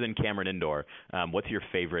than Cameron Indoor, what's your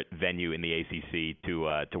favorite venue in the ACC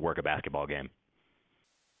to work a basketball game?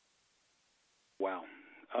 Wow.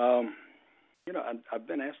 I've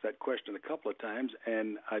been asked that question a couple of times,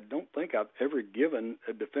 and I don't think I've ever given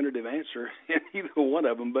a definitive answer in either one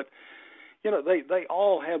of them. But they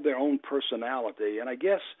all have their own personality, and I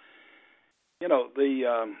guess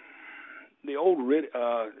the old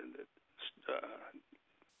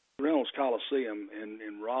Reynolds Coliseum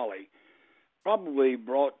in Raleigh probably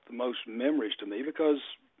brought the most memories to me because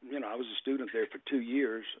I was a student there for 2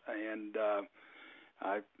 years, and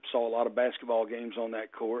I saw a lot of basketball games on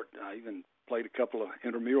that court. I even played a couple of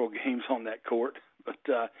intramural games on that court. But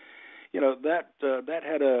that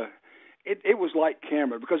had it was like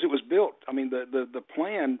Cameron because it was built. I mean, the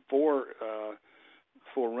plan for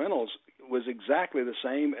Reynolds was exactly the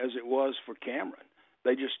same as it was for Cameron.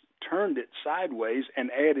 They just turned it sideways and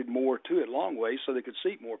added more to it long ways so they could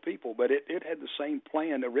seat more people. But it had the same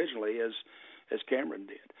plan originally as Cameron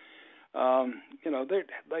did.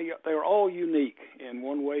 They're all unique in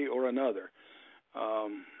one way or another.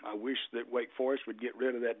 I wish that Wake Forest would get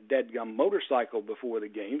rid of that dadgum motorcycle before the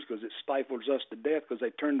games because it stifles us to death because they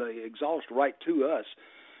turn the exhaust right to us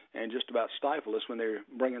and just about stifle us when they're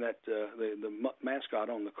bringing that the mascot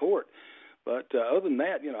on the court. But other than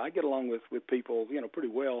that, I get along with people, pretty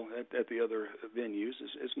well at the other venues.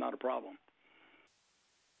 It's not a problem.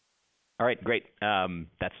 All right, great.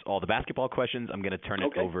 That's all the basketball questions. I'm going to turn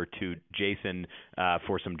it over to Jason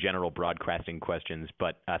for some general broadcasting questions.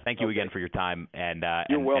 But thank you again for your time and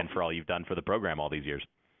for all you've done for the program all these years.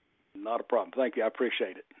 Not a problem. Thank you. I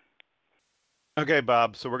appreciate it. Okay,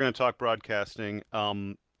 Bob. So we're going to talk broadcasting.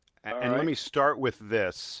 And let me start with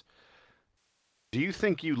this. Do you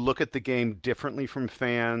think you look at the game differently from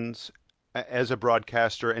fans as a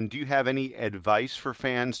broadcaster? And do you have any advice for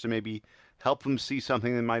fans to maybe help them see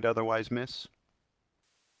something they might otherwise miss?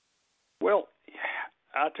 Well,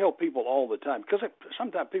 I tell people all the time, because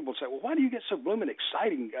sometimes people say, well, why do you get so blooming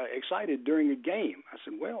excited during a game? I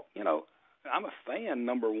said, well, I'm a fan,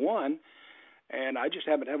 number one, and I just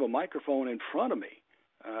happen to have a microphone in front of me.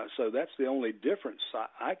 So that's the only difference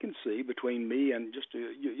I can see between me and just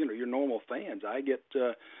your normal fans. I get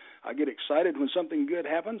excited when something good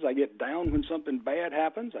happens. I get down when something bad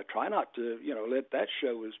happens. I try not to let that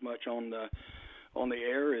show as much on the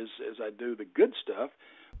air as I do the good stuff.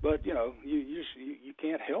 But you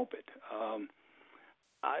can't help it.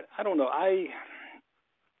 I don't know. I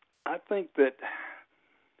think that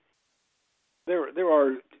there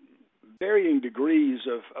are varying degrees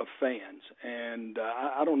of fans, and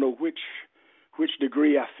I don't know which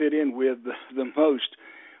degree I fit in with the most,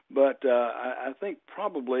 but I think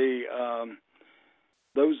probably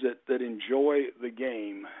those that enjoy the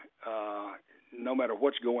game, no matter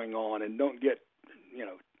what's going on, and don't get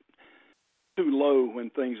too low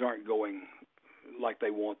when things aren't going like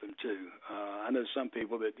they want them to. I know some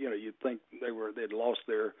people that you'd think they'd lost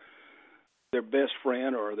their best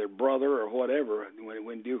friend or their brother or whatever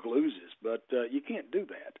when Duke loses. But you can't do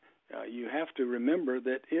that. You have to remember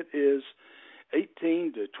that it is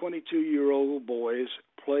 18 to 22-year-old boys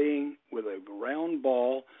playing with a round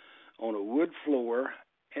ball on a wood floor,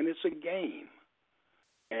 and it's a game.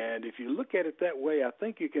 And if you look at it that way, I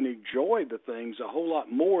think you can enjoy the things a whole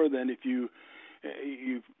lot more than if you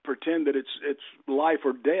pretend that it's life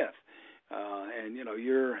or death.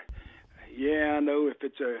 I know if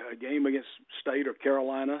it's a game against State or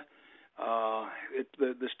Carolina,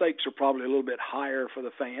 the stakes are probably a little bit higher for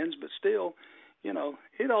the fans, but still,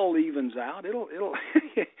 it all evens out. It'll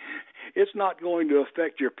it's not going to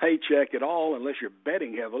affect your paycheck at all unless you're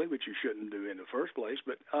betting heavily, which you shouldn't do in the first place.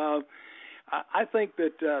 But I think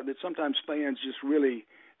that sometimes fans just really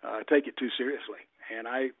take it too seriously, and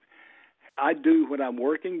I do when I'm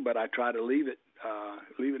working, but I try to leave it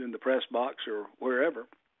in the press box or wherever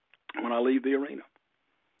when I leave the arena.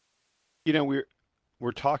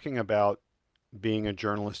 We're talking about being a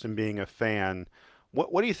journalist and being a fan.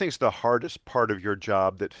 What do you think is the hardest part of your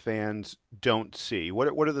job that fans don't see? What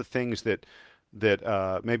are the things that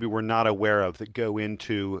maybe we're not aware of that go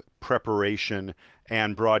into preparation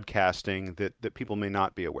and broadcasting that people may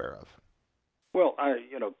not be aware of? Well,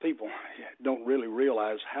 people don't really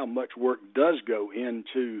realize how much work does go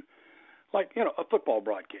into, a football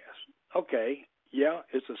broadcast. Okay, yeah,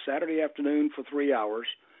 it's a Saturday afternoon for 3 hours,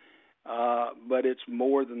 but it's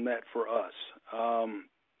more than that for us.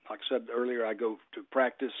 Like I said earlier, I go to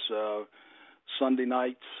practice Sunday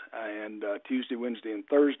nights and Tuesday, Wednesday, and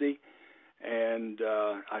Thursday, and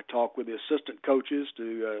I talk with the assistant coaches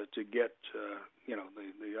to get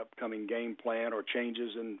the upcoming game plan or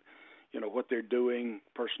changes in what they're doing,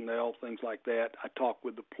 personnel, things like that. I talk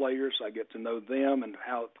with the players. I get to know them and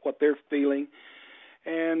what they're feeling.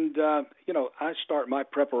 And, I start my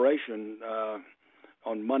preparation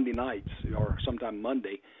on Monday nights or sometime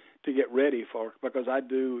Monday to get ready for, because I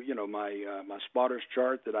do, my spotters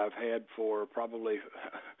chart that I've had for probably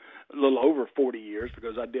a little over 40 years,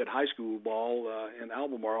 because I did high school ball in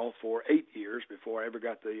Albemarle for 8 years before I ever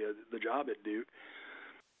got the job at Duke.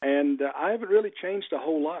 And I haven't really changed a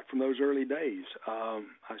whole lot from those early days. I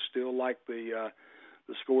still like the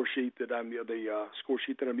score sheet that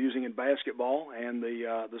I'm using in basketball, and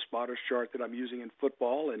the spotters chart that I'm using in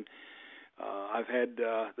football. And I've had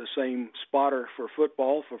the same spotter for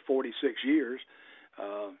football for 46 years.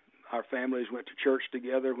 Our families went to church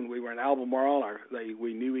together when we were in Albemarle.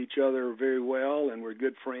 We knew each other very well, and we're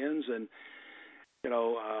good friends. And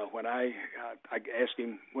when I asked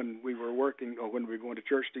him when we were working or when we were going to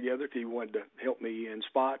church together if he wanted to help me in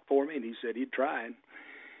spot for me, and he said he'd try. And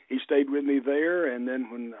he stayed with me there. And then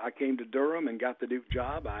when I came to Durham and got the Duke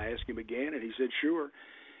job, I asked him again, and he said sure.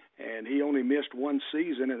 And he only missed one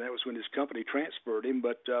season, and that was when his company transferred him.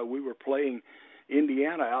 But we were playing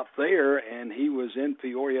Indiana out there, and he was in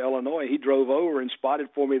Peoria, Illinois. He drove over and spotted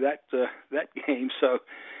for me that game. So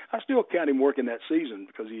I still count him working that season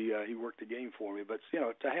because he worked the game for me. But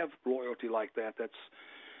to have loyalty like that,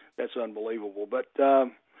 that's unbelievable. But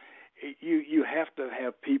you have to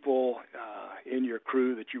have people in your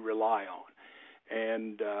crew that you rely on.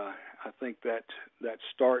 And I think that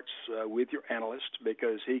starts with your analyst,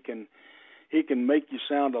 because he can make you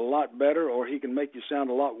sound a lot better, or he can make you sound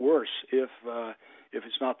a lot worse if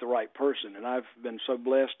it's not the right person. And I've been so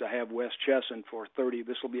blessed to have Wes Chesson for 30.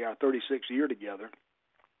 This will be our 36th year together.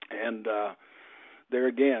 And there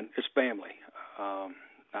again, it's family.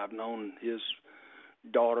 I've known his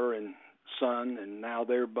daughter and son, and now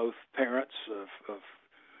they're both parents of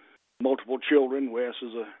multiple children. Wes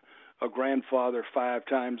is a grandfather 5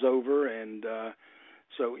 times over, and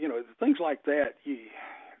so things like that,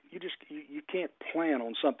 you can't plan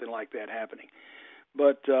on something like that happening.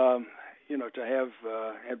 But to have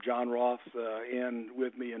John Roth in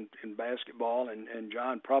with me in basketball, and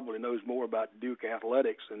John probably knows more about Duke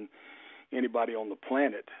athletics than anybody on the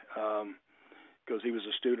planet, because he was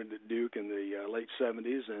a student at Duke in the late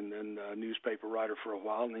 70s, and then a newspaper writer for a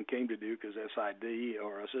while, and then came to Duke as SID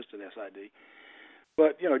or assistant SID.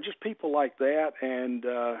 But just people like that, and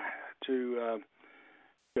to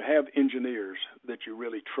have engineers that you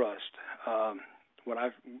really trust.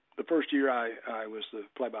 The first year I was the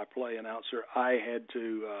play-by-play announcer, I had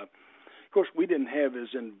to. Of course, we didn't have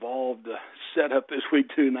as involved a setup as we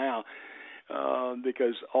do now,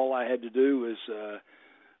 because all I had to do was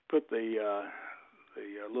put the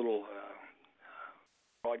little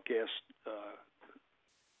broadcast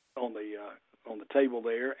on the table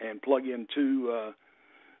there, and plug in two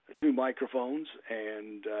microphones,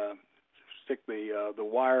 and stick the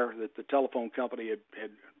wire that the telephone company had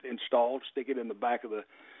installed, stick it in the back of the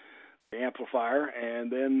amplifier,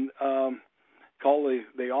 and then call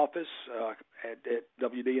the office at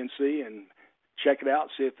WDNC and check it out,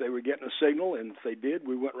 see if they were getting a signal, and if they did,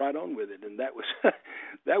 we went right on with it. And that was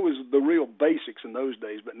that was the real basics in those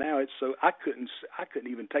days. But now it's so I couldn't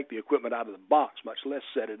even take the equipment out of the box, much less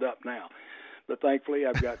set it up now. But thankfully,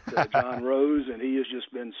 I've got John Rose, and he has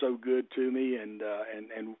just been so good to me and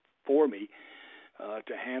for me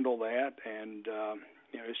to handle that. And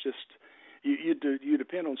it's just you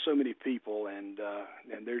depend on so many people, and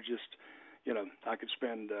they're just I could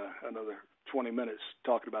spend another 20 minutes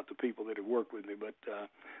talking about the people that have worked with me, but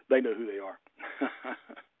they know who they are.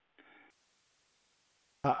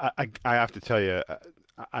 I have to tell you,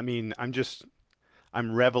 I mean,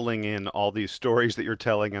 I'm reveling in all these stories that you're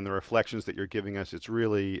telling and the reflections that you're giving us. It's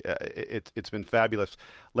really, it's been fabulous.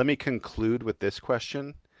 Let me conclude with this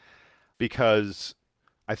question, because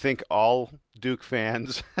I think all Duke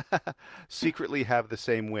fans secretly have the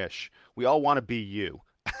same wish. We all want to be you.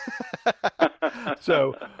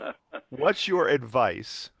 So what's your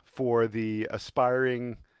advice for the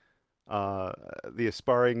aspiring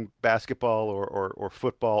basketball or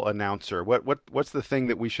football announcer? What's the thing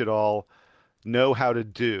that we should all know how to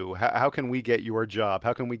do? How can we get your job?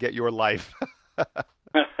 How can we get your life?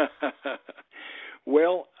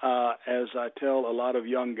 Well, as I tell a lot of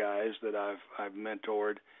young guys that I've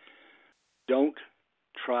mentored, don't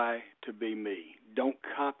try to be me. Don't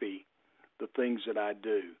copy the things that I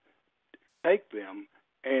do. Take them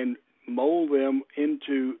and mold them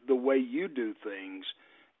into the way you do things,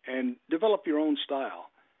 and develop your own style.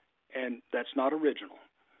 And that's not original.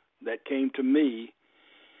 That came to me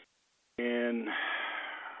in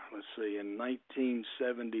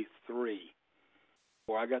 1973,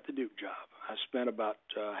 before I got the Duke job. I spent about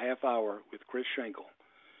a half hour with Chris Schenkel,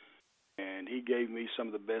 and he gave me some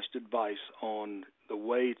of the best advice on the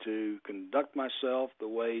way to conduct myself, the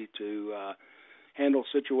way to handle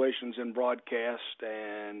situations in broadcast,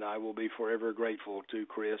 and I will be forever grateful to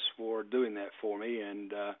Chris for doing that for me.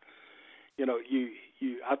 And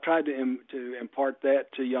I've tried to impart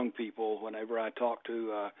that to young people whenever I talk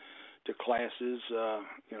to classes, of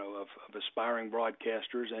aspiring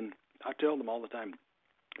broadcasters, and I tell them all the time,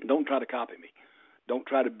 don't try to copy me. Don't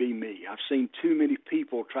try to be me. I've seen too many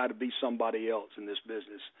people try to be somebody else in this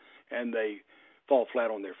business, and they fall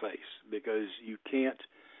flat on their face because you can't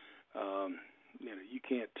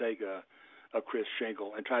take a Chris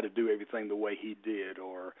Schenkel and try to do everything the way he did,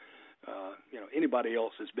 or anybody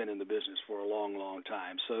else that's been in the business for a long, long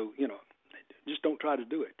time. So just don't try to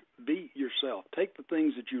do it. Be yourself. Take the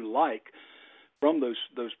things that you like from those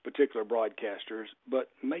particular broadcasters, but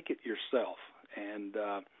make it yourself, and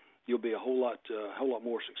you'll be a whole lot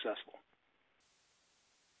more successful.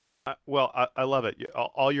 I love it.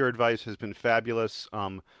 All your advice has been fabulous.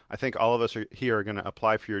 I think all of us here are going to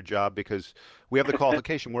apply for your job because we have the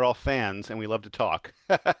qualification. We're all fans, and we love to talk.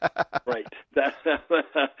 Right. That's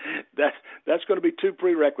going to be 2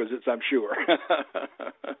 prerequisites, I'm sure.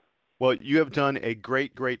 Well, you have done a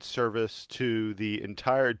great, great service to the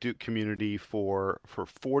entire Duke community for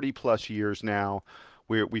 40 plus years now.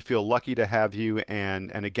 We feel lucky to have you,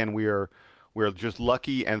 and again, we're just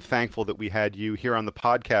lucky and thankful that we had you here on the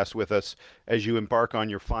podcast with us as you embark on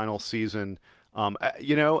your final season.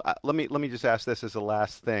 Let me just ask this as the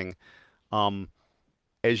last thing.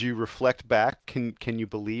 As you reflect back, can you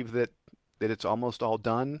believe that it's almost all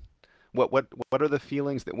done? What are the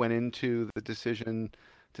feelings that went into the decision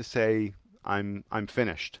to say I'm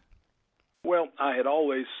finished? Well, I had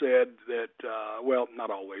always said that, not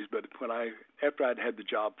always, but after I'd had the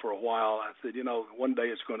job for a while, I said, one day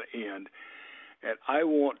it's going to end, and I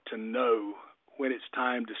want to know when it's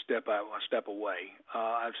time to step away.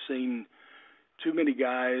 I've seen too many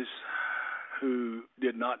guys who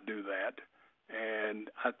did not do that, and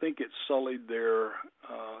I think it sullied their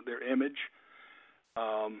image.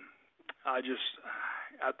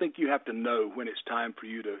 I think you have to know when it's time for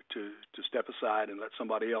you to step aside and let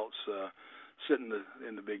somebody else sit in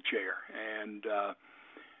the big chair. And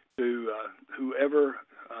to whoever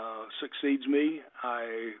succeeds me,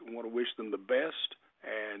 I want to wish them the best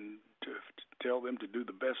and to tell them to do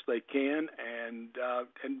the best they can and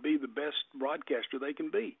be the best broadcaster they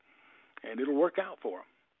can be, and it'll work out for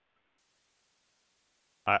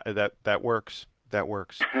them. That works. That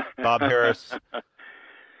works. Bob Harris,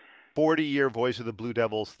 40-year voice of the Blue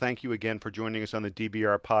Devils. Thank you again for joining us on the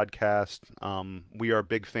DBR podcast. We are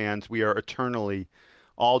big fans. We are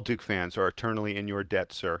all Duke fans are eternally in your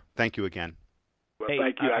debt, sir. Thank you again. Well,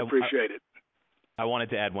 thank you. I appreciate it. I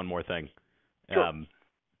wanted to add one more thing. Sure.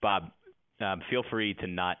 Bob, feel free to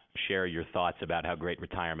not share your thoughts about how great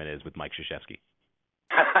retirement is with Mike Krzyzewski.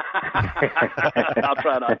 I'll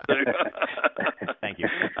try not to. Thank you.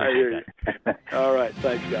 I hear you. All right.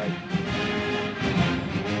 Thanks, guys.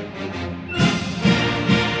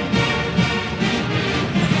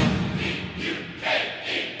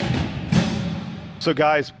 So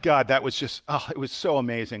guys, God, that was just, it was so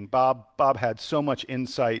amazing. Bob had so much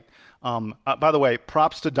insight. By the way,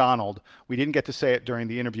 props to Donald. We didn't get to say it during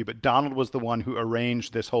the interview, but Donald was the one who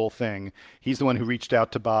arranged this whole thing. He's the one who reached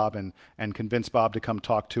out to Bob and convinced Bob to come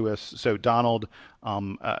talk to us. So Donald,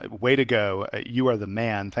 way to go. You are the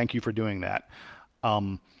man. Thank you for doing that.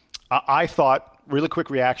 I thought, really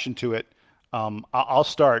quick reaction to it. I'll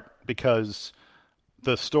start because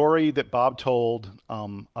the story that Bob told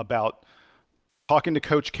about talking to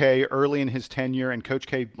Coach K early in his tenure, and Coach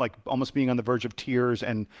K like almost being on the verge of tears,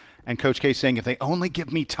 and Coach K saying, if they only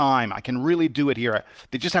give me time, I can really do it here.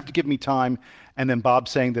 They just have to give me time. And then Bob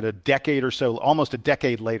saying that a decade or so, almost a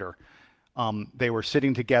decade later, they were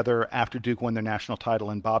sitting together after Duke won their national title,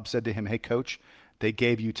 and Bob said to him, hey, Coach, they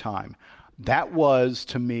gave you time. That was,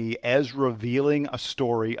 to me, as revealing a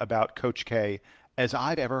story about Coach K as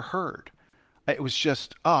I've ever heard. It was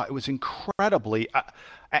just, it was incredibly,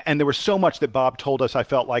 and there was so much that Bob told us, I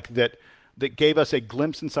felt like, that gave us a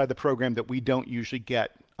glimpse inside the program that we don't usually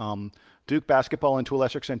get. Duke basketball, and to a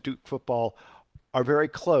lesser extent Duke football, are very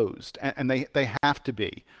closed, and they have to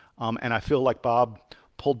be. And I feel like Bob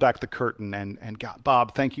pulled back the curtain and got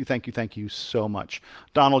Bob. Thank you so much.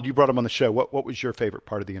 Donald, you brought him on the show. What was your favorite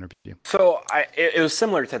part of the interview? So it was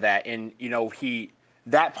similar to that, and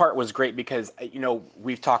that part was great because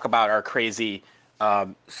we've talked about our crazy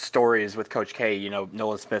stories with Coach K.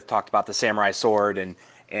 Nolan Smith talked about the samurai sword, and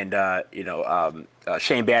Shane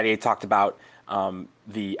Battier talked about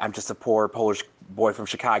the I'm just a poor Polish boy from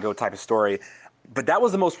Chicago type of story. But that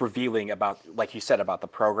was the most revealing about, like you said, about the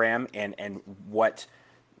program and what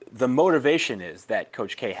the motivation is that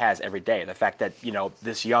Coach K has every day. The fact that,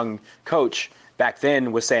 this young coach back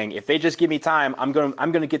then was saying, if they just give me time, I'm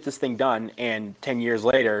gonna get this thing done. And 10 years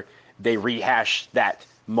later, they rehash that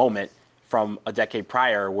moment from a decade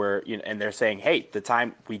prior where, and they're saying, hey,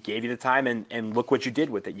 we gave you the time and look what you did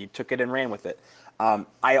with it. You took it and ran with it.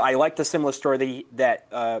 I like the similar story that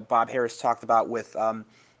Bob Harris talked about with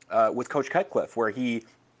Coach Cutcliffe, where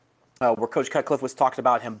Coach Cutcliffe was talking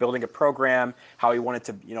about him building a program, how he wanted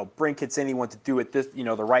to, bring kids in, he wanted to do it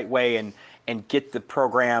the right way and get the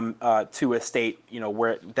program to a state,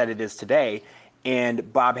 where that it is today.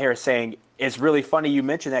 And Bob Harris saying, it's really funny you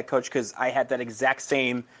mentioned that, Coach, because I had that exact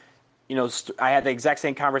same,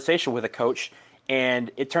 conversation with a coach,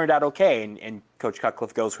 and it turned out okay. And Coach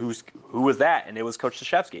Cutcliffe goes, who was that? And it was Coach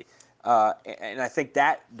Krzyzewski. And I think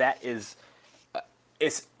that is,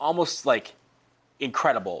 it's almost like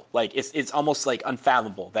incredible. Like it's almost like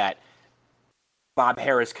unfathomable that Bob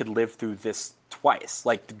Harris could live through this twice,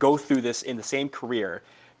 like to go through this in the same career,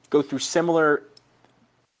 go through similar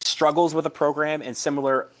struggles with a program and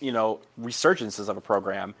similar, resurgences of a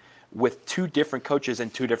program with two different coaches in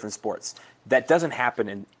two different sports. That doesn't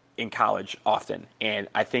happen in college often. And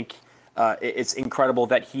I think it's incredible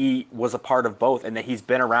that he was a part of both and that he's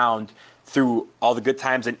been around through all the good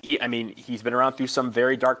times. And he's been around through some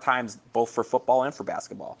very dark times, both for football and for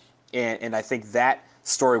basketball. And I think that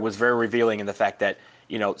story was very revealing in the fact that,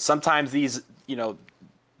 sometimes these,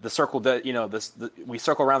 the circle, we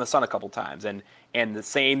circle around the sun a couple times, and the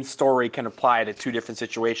same story can apply to two different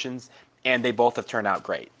situations, and they both have turned out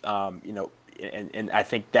great. And I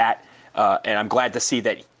think that, and I'm glad to see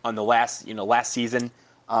that on the last season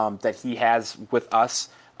that he has with us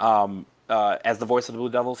as the voice of the Blue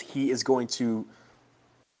Devils, he is going to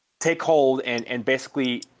take hold and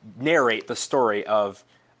basically narrate the story of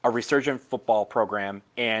a resurgent football program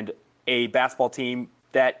and a basketball team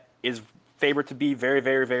that is favored to be very,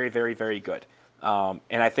 very, very, very, very good. And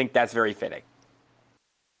I think that's very fitting.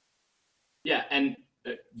 Yeah, and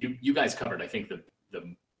you guys covered, I think,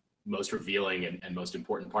 the most revealing and most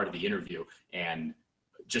important part of the interview. And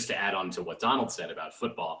just to add on to what Donald said about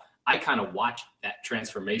football, I kind of watched that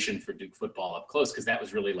transformation for Duke football up close, because that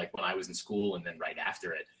was really like when I was in school and then right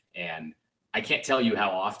after it. And I can't tell you how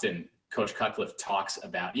often Coach Cutcliffe talks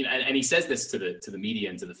about, and he says this to the media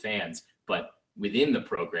and to the fans, but within the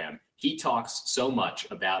program, he talks so much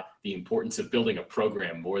about the importance of building a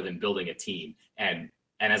program more than building a team. And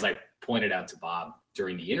as I pointed out to Bob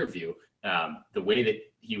during the interview, the way that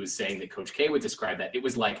he was saying that Coach K would describe that, it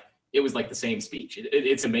was like the same speech.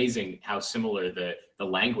 It's amazing how similar the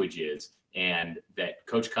language is, and that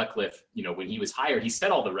Coach Cutcliffe, when he was hired, he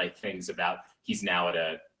said all the right things about he's now at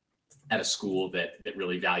a school that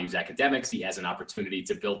really values academics. He has an opportunity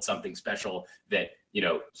to build something special that,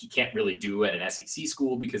 he can't really do at an SEC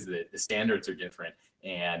school because the standards are different.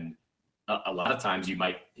 And a lot of times you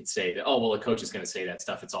might say that, oh, well, a coach is going to say that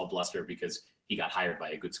stuff. It's all bluster because he got hired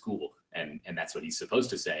by a good school. And that's what he's supposed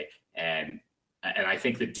to say. And I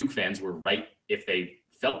think that Duke fans were right if they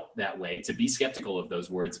felt that way to be skeptical of those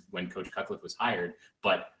words when Coach Cutcliffe was hired.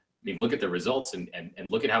 But look at the results and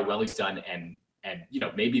look at how well he's done. And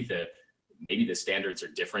maybe the standards are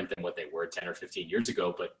different than what they were 10 or 15 years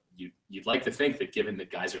ago, but you'd like to think that given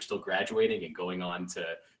that guys are still graduating and going on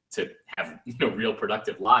to have real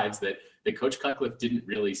productive lives, that Coach Cutcliffe didn't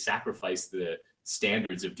really sacrifice the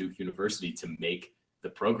standards of Duke University to make the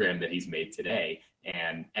program that he's made today.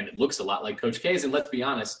 And it looks a lot like Coach K's. And let's be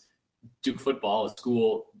honest, Duke football, a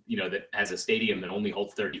school that has a stadium that only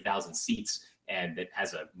holds 30,000 seats and that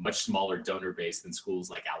has a much smaller donor base than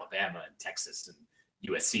schools like Alabama and Texas and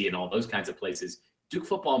USC and all those kinds of places. Duke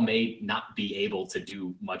football may not be able to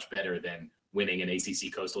do much better than winning an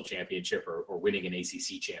ACC Coastal Championship or winning an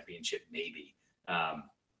ACC championship, maybe.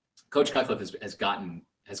 Coach Cutcliffe has gotten.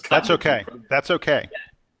 That's okay. That's okay.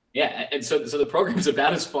 Yeah, and so the program's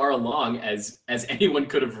about as far along as anyone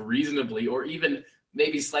could have reasonably, or even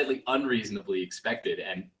maybe slightly unreasonably expected.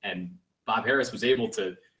 And Bob Harris was able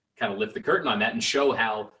to kind of lift the curtain on that and show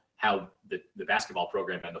how the basketball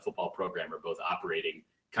program and the football program are both operating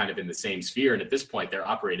kind of in the same sphere. And at this point, they're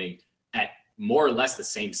operating at more or less the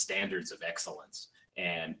same standards of excellence.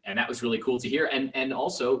 And that was really cool to hear. And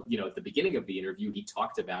also, at the beginning of the interview, he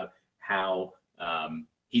talked about how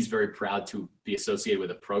he's very proud to be associated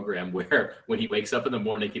with a program where when he wakes up in the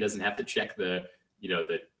morning, he doesn't have to check the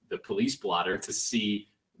police blotter to see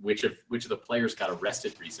which of the players got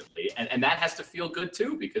arrested recently. And that has to feel good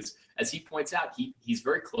too, because as he points out, he's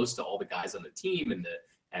very close to all the guys on the team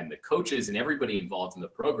and the coaches and everybody involved in the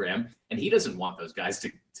program. And he doesn't want those guys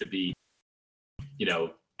to be,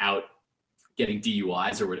 out getting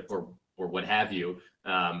DUIs or what have you.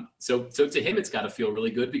 So to him, it's got to feel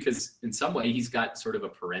really good because in some way he's got sort of a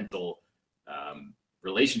parental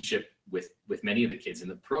relationship with many of the kids in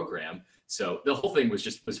the program. So the whole thing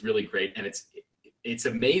was really great. And it's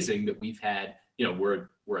amazing that we've had, we're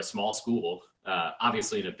a small school,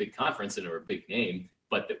 obviously in a big conference and we're a big name,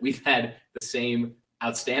 but that we've had the same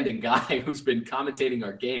outstanding guy who's been commentating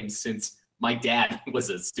our games since my dad was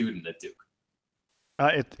a student at Duke.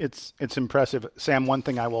 It's impressive. Sam, one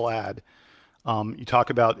thing I will add, you talk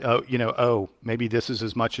about, maybe this is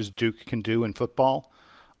as much as Duke can do in football.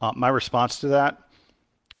 My response to that,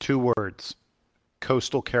 2 words,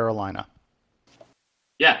 Coastal Carolina.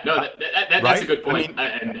 Yeah, no, that's right? a good point.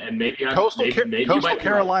 I mean, and maybe Coastal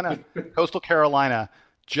Carolina, Coastal Carolina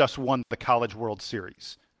just won the College World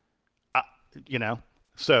Series.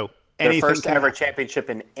 So their anything first can ever happen. championship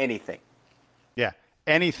in anything. Yeah,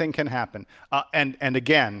 anything can happen. And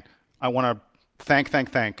again, I want to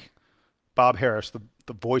thank Bob Harris,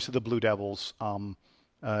 the voice of the Blue Devils.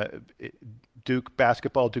 Duke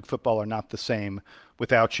basketball, Duke football are not the same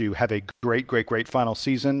without you. Have a great final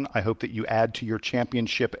season. I hope that you add to your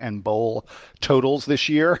championship and bowl totals this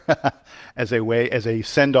year as a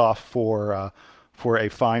send off for a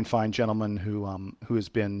fine gentleman who has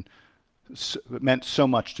been meant so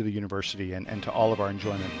much to the university and to all of our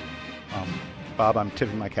enjoyment. Bob, I'm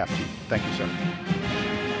tipping my cap to you. Thank you, sir.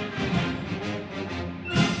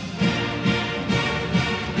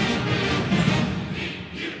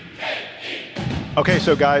 Okay,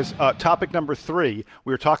 so guys, topic number 3.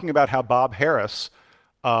 We were talking about how Bob Harris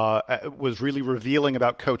was really revealing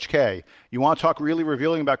about Coach K. You want to talk really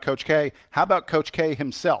revealing about Coach K? How about Coach K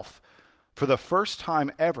himself? For the first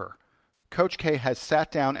time ever, Coach K has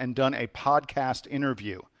sat down and done a podcast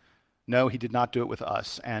interview. No, he did not do it with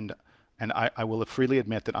us. And I will freely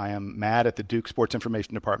admit that I am mad at the Duke Sports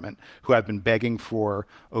Information Department, who I've been begging for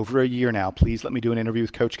over a year now. Please let me do an interview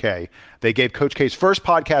with Coach K. They gave Coach K's first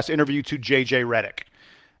podcast interview to JJ Redick.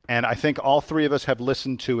 And I think all 3 of us have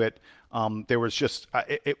listened to it. There was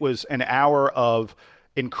it was an hour of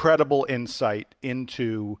incredible insight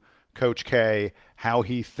into Coach K, how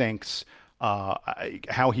he thinks,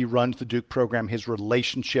 how he runs the Duke program, his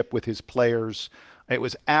relationship with his players. It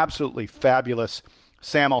was absolutely fabulous.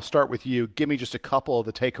 Sam, I'll start with you. Give me just a couple of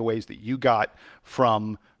the takeaways that you got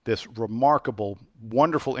from this remarkable,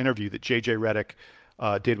 wonderful interview that JJ Redick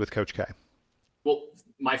did with Coach K. Well,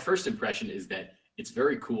 my first impression is that it's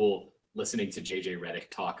very cool listening to JJ Redick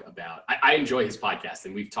talk about, I enjoy his podcast,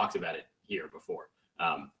 and we've talked about it here before.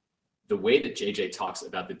 The way that JJ talks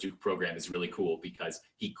about the Duke program is really cool because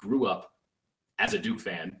he grew up as a Duke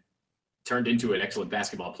fan, turned into an excellent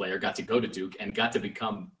basketball player, got to go to Duke, and got to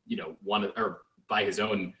become, by his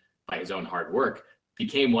own hard work,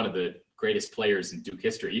 became one of the greatest players in Duke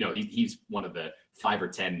history. He's one of the 5 or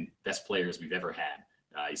 10 best players we've ever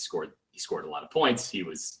had. He scored a lot of points. He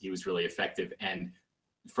was really effective. And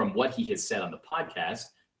from what he has said on the podcast,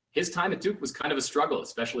 his time at Duke was kind of a struggle,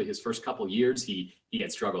 especially his first couple years. He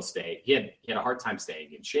had struggled he had a hard time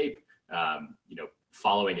staying in shape,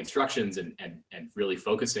 following instructions and really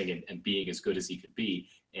focusing and being as good as he could be.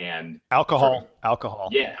 And alcohol.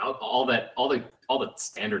 Yeah. All the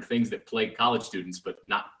standard things that plague college students, but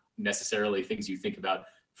not necessarily things you think about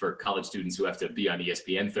for college students who have to be on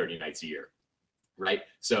ESPN 30 nights a year. Right.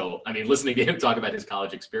 So, I mean, listening to him talk about his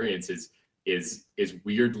college experience is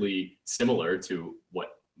weirdly similar to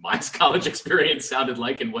what my college experience sounded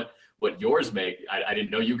like and what yours I didn't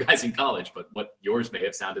know you guys in college, but what yours may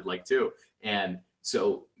have sounded like too. And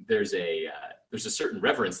so there's a certain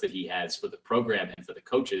reverence that he has for the program and for the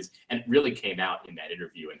coaches, and it really came out in that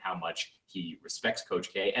interview and how much he respects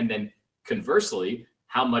Coach K. And then conversely,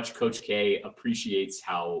 how much Coach K appreciates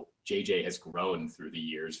how JJ has grown through the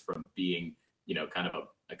years from being, kind of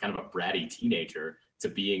a bratty teenager to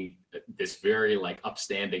being this very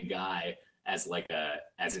upstanding guy as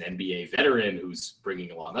an NBA veteran who's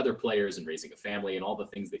bringing along other players and raising a family and all the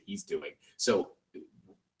things that he's doing. So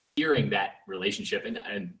hearing that relationship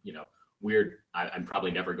and weird, I'm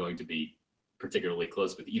probably never going to be particularly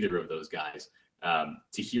close with either of those guys.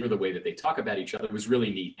 To hear the way that they talk about each other was really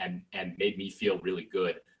neat and made me feel really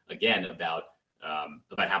good again about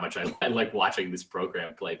how much I like watching this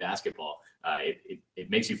program play basketball. It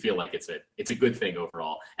makes you feel like it's a good thing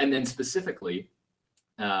overall. And then specifically,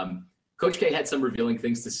 Coach K had some revealing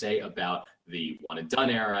things to say about the one and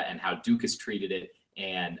done era and how Duke has treated it.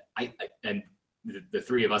 And the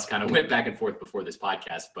 3 of us kind of went back and forth before this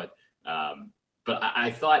podcast, but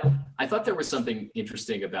I thought there was something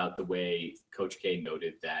interesting about the way Coach K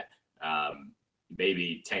noted that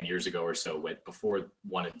maybe 10 years ago or so, before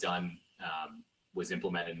one and done was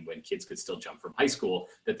implemented, and when kids could still jump from high school,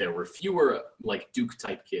 that there were fewer Duke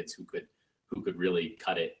type kids who could really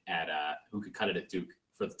cut it at Duke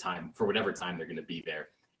for whatever time they're going to be there.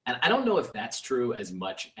 And I don't know if that's true as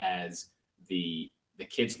much as the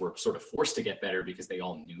kids were sort of forced to get better because they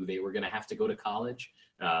all knew they were going to have to go to college,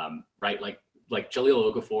 right? Like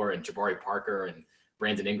Jaleel Okafor and Jabari Parker and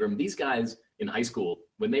Brandon Ingram, these guys in high school,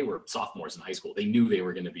 when they were sophomores in high school, they knew they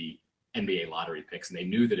were going to be NBA lottery picks, and they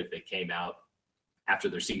knew that if they came out after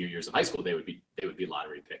their senior years of high school, they would be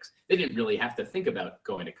lottery picks. They didn't really have to think about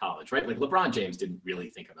going to college, right? Like LeBron James didn't really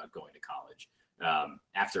think about going to college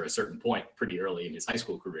after a certain point, pretty early in his high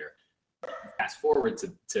school career. Fast forward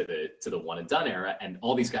to the one and done era, and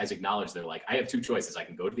all these guys acknowledge they're like, I have two choices: I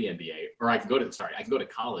can go to the NBA, or I can go to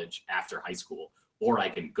college after high school, or I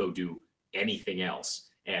can go do anything else.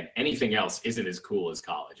 And anything else isn't as cool as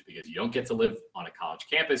college because you don't get to live on a college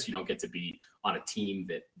campus. You don't get to be on a team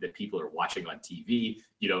that people are watching on TV.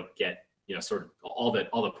 You don't get, sort of all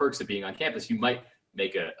the perks of being on campus. You might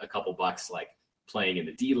make a couple bucks like playing in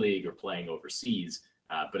the D League or playing overseas,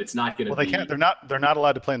 but it's not going to be. Well, they can't. They're not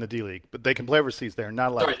allowed to play in the D League, but they can play overseas. They're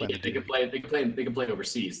not allowed to play in the D League. They can play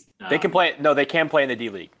overseas. They can play. No, they can play in the D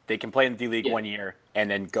League. They can play in the D League 1 year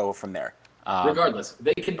and then go from there. Regardless,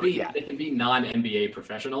 they can be non-NBA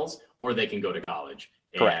professionals, or they can go to college.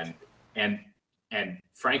 Correct. And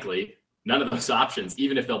frankly, none of those options,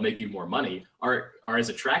 even if they'll make you more money, are as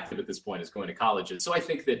attractive at this point as going to college. So I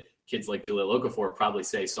think that kids like Jaleel Okafor probably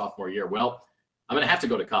say sophomore year, well, I'm going to have to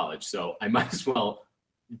go to college, so I might as well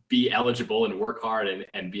be eligible and work hard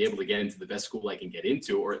and be able to get into the best school I can get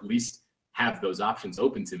into, or at least have those options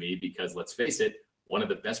open to me, because let's face it, one of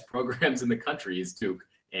the best programs in the country is Duke.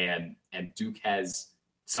 And Duke has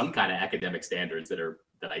some kind of academic standards that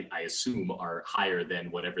I assume are higher than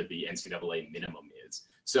whatever the NCAA minimum is.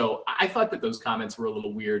 So I thought that those comments were a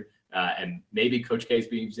little weird, and maybe Coach K is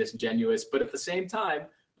being disingenuous, but at the same time,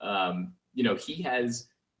 he has,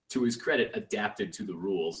 to his credit, adapted to the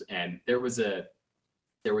rules. And there was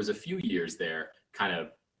a few years there, kind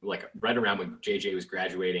of like right around when JJ was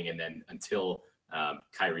graduating, and then until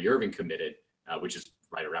Kyrie Irving committed, which is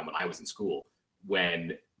right around when I was in school,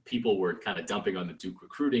 when people were kind of dumping on the Duke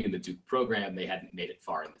recruiting and the Duke program. They hadn't made it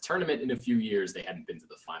far in the tournament in a few years. They hadn't been to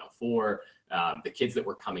the Final Four. The kids that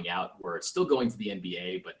were coming out were still going to the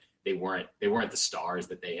NBA, but they weren't the stars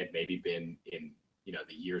that they had maybe been in,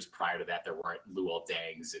 the years prior to that. There weren't Luol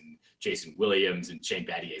Dengs and Jason Williams and Shane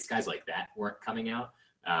Battier. Guys like that weren't coming out.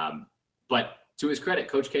 But to his credit,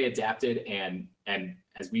 Coach K adapted, and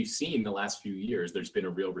as we've seen the last few years, there's been a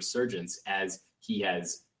real resurgence as he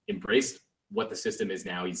has embraced what the system is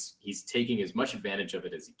now. He's taking as much advantage of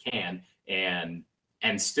it as he can,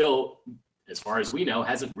 and still, as far as we know,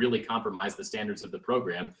 hasn't really compromised the standards of the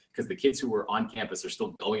program, because the kids who were on campus are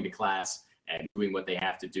still going to class and doing what they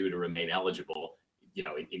have to do to remain eligible,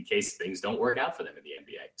 in case things don't work out for them in the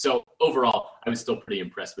NBA. So overall, I was still pretty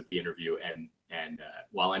impressed with the interview, and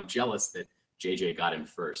while I'm jealous that JJ got him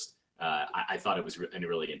first, I thought it was a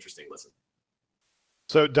really interesting listen.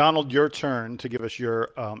 So, Donald, your turn to give us your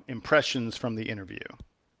impressions from the interview.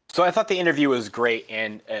 So I thought the interview was great,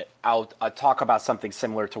 and I'll talk about something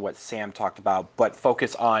similar to what Sam talked about, but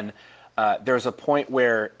focus on there's a point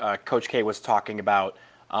where Coach K was talking about,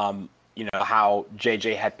 how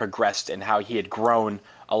JJ had progressed and how he had grown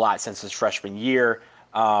a lot since his freshman year,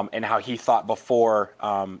 and how he thought before,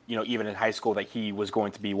 even in high school, that he was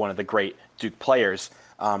going to be one of the great Duke players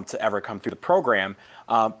to ever come through the program.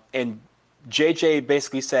 And JJ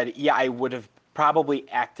basically said, yeah, I would have probably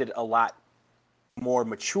acted a lot more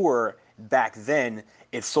mature back then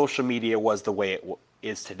if social media was the way it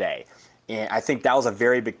is today. And I think that was a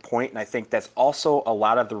very big point, and I think that's also a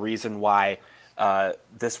lot of the reason why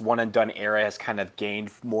this one and done era has kind of gained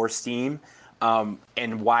more steam,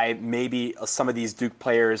 and why maybe some of these Duke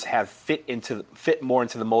players have fit more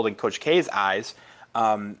into the mold in Coach K's eyes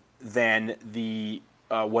than the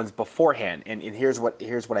ones beforehand. And here's what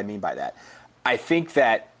I mean by that. I think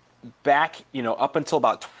that back, up until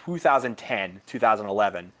about 2010,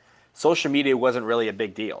 2011, social media wasn't really a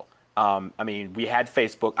big deal. We had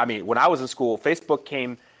Facebook. When I was in school, Facebook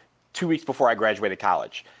came 2 weeks before I graduated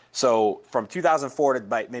college. So from 2004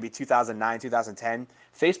 to maybe 2009, 2010,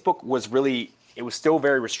 Facebook was it was still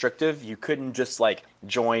very restrictive. You couldn't just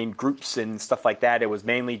join groups and stuff like that. It was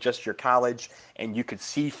mainly just your college, and you could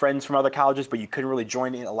see friends from other colleges, but you couldn't really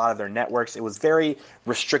join in a lot of their networks. It was very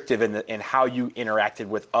restrictive in how you interacted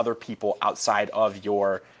with other people outside of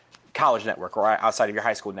your college network or outside of your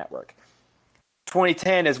high school network.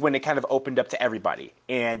 2010 is when it kind of opened up to everybody.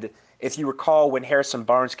 And if you recall, when Harrison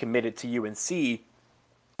Barnes committed to UNC,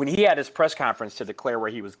 when he had his press conference to declare where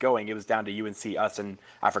he was going, it was down to UNC, us, and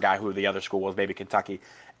I forgot who the other school was, maybe Kentucky.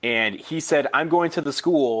 And he said, I'm going to the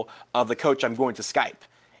school of the coach I'm going to Skype.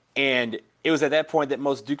 And it was at that point that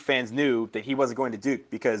most Duke fans knew that he wasn't going to Duke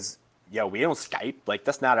because, we don't Skype. Like,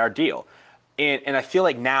 that's not our deal. And I feel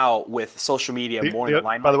like now with social media more in the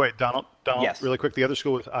limelight. By the way, Donald, yes. Really quick, the other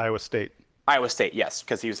school was Iowa State. Iowa State, yes,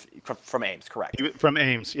 because he was from Ames, correct? From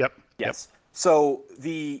Ames, yep. Yes. Yep. So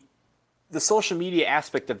the social media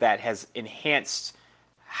aspect of that has enhanced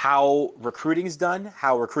how recruiting is done,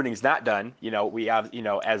 how recruiting is not done. We have,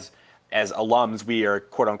 as alums, we are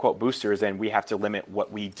quote unquote boosters, and we have to limit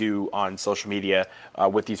what we do on social media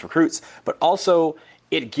with these recruits. But also,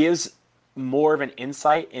 it gives more of an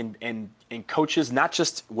insight in coaches, not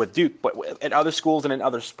just with Duke, but at other schools and in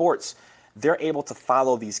other sports. They're able to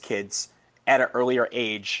follow these kids at an earlier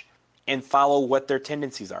age and follow what their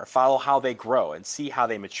tendencies are, follow how they grow and see how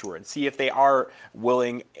they mature and see if they are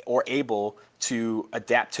willing or able to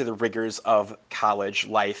adapt to the rigors of college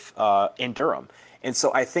life in Durham. And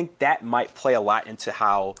so I think that might play a lot into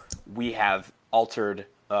how we have altered,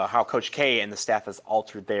 how Coach K and the staff has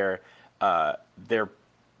altered their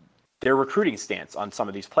recruiting stance on some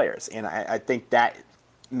of these players. And I think that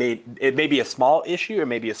may be a small issue or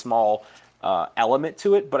maybe a small element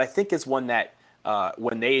to it, but I think it's one that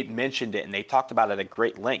when they mentioned it and they talked about it at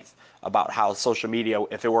great length about how social media,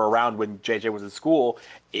 if it were around when JJ was in school,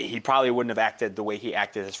 he probably wouldn't have acted the way he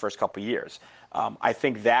acted his first couple of years. I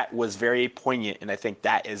think that was very poignant, and I think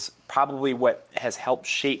that is probably what has helped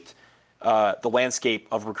shape the landscape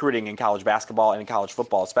of recruiting in college basketball and in college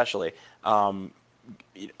football especially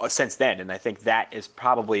since then. And I think that is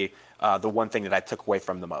probably the one thing that I took away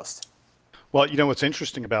from the most. Well, what's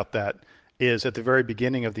interesting about that is at the very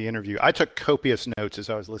beginning of the interview, I took copious notes as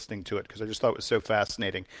I was listening to it because I just thought it was so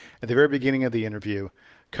fascinating. At the very beginning of the interview,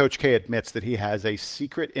 Coach K admits that he has a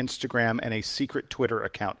secret Instagram and a secret Twitter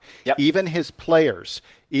account. Yep. Even his players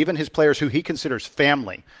who he considers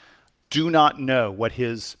family, do not know what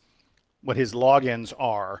his logins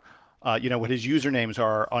are, what his usernames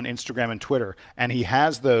are on Instagram and Twitter. And he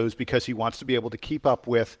has those because he wants to be able to keep up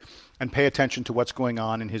with and pay attention to what's going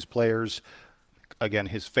on in his players' again,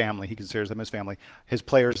 his family, he considers them his family, his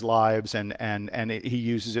players' lives, and he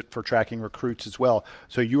uses it for tracking recruits as well.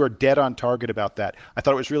 So you are dead on target about that. I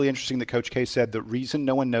thought it was really interesting that Coach K said the reason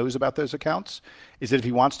no one knows about those accounts is that if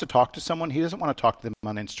he wants to talk to someone, he doesn't want to talk to them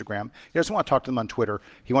on Instagram. He doesn't want to talk to them on Twitter.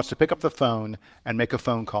 He wants to pick up the phone and make a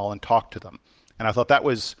phone call and talk to them. And I thought that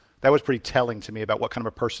was pretty telling to me about what kind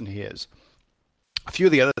of a person he is. A few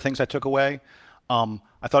of the other things I took away,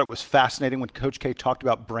 I thought it was fascinating when Coach K talked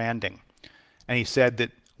about branding. And he said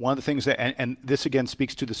that one of the things that, and this again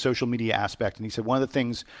speaks to the social media aspect, and he said one of the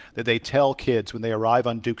things that they tell kids when they arrive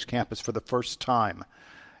on Duke's campus for the first time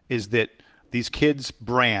is that these kids'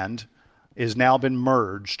 brand is now been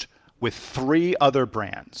merged with 3 other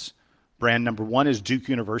brands. Brand number 1 is Duke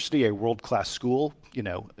University, a world-class school,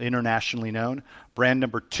 internationally known. Brand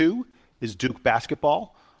number 2 is Duke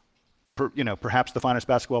basketball, perhaps the finest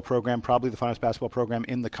basketball program, probably the finest basketball program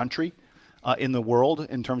in the country. In the world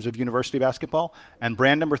in terms of university basketball. And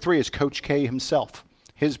brand number 3 is Coach K himself,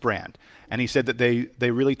 his brand. And he said that they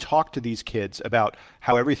really talk to these kids about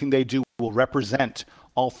how everything they do will represent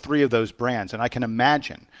all 3 of those brands. And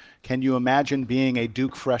can you imagine being a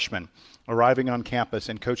Duke freshman arriving on campus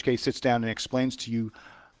and Coach K sits down and explains to you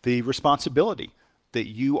the responsibility that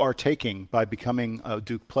you are taking by becoming a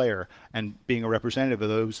Duke player and being a representative of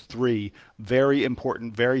those 3 very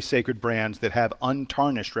important, very sacred brands that have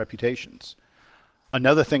untarnished reputations.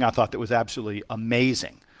 Another thing I thought that was absolutely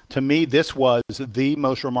amazing, to me, this was the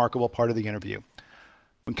most remarkable part of the interview.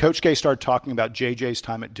 When Coach K started talking about JJ's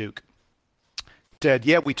time at Duke, he said,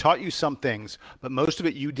 yeah, we taught you some things, but most of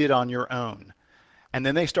it you did on your own. And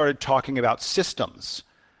then they started talking about systems.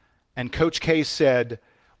 And Coach K said,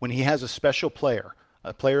 when he has a special player,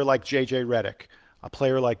 a player like JJ Redick, a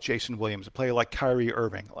player like Jason Williams, a player like Kyrie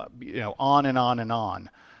Irving, on and on and on.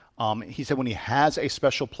 He said when he has a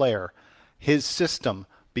special player, his system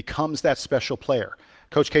becomes that special player.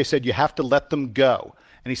 Coach K said you have to let them go.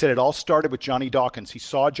 And he said it all started with Johnny Dawkins. He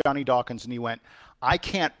saw Johnny Dawkins and he went, I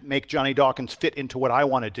can't make Johnny Dawkins fit into what I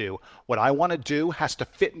want to do. What I want to do has to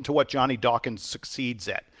fit into what Johnny Dawkins succeeds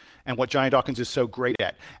at and what Johnny Dawkins is so great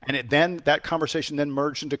at. And that conversation then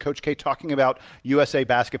merged into Coach K talking about USA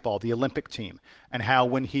basketball, the Olympic team, and how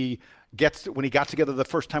when he got together the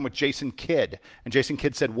first time with Jason Kidd, and Jason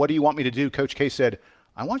Kidd said, what do you want me to do? Coach K said,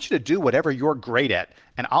 I want you to do whatever you're great at,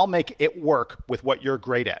 and I'll make it work with what you're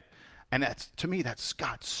great at. And to me, that's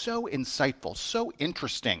Scott, so insightful, so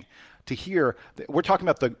interesting to hear. We're talking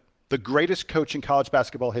about the greatest coach in college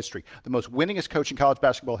basketball history, the most winningest coach in college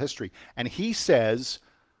basketball history. And he says,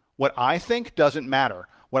 what I think doesn't matter.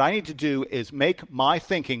 What I need to do is make my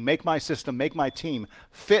thinking, make my system, make my team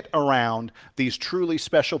fit around these truly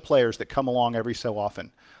special players that come along every so often.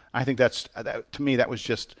 I think to me, that was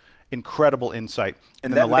just incredible insight.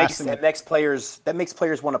 And that makes players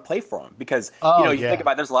want to play for him, because you think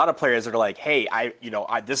about it, there's a lot of players that are like, hey,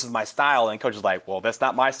 this is my style, and coach is like, well, that's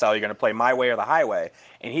not my style. You're going to play my way or the highway.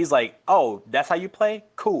 And he's like, oh, that's how you play?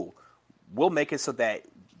 Cool. We'll make it so that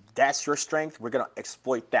that's your strength. We're going to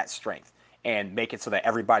exploit that strength and make it so that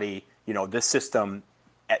everybody, this system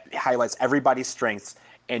highlights everybody's strengths,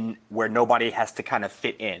 and where nobody has to kind of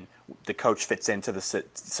fit in. The coach fits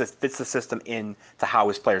the system in to how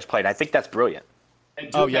his players played. I think that's brilliant. And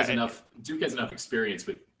Duke has enough experience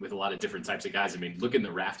with a lot of different types of guys. I mean, look in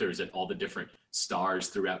the rafters at all the different stars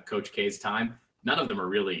throughout Coach K's time. None of them are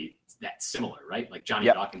really that similar, right? Like Johnny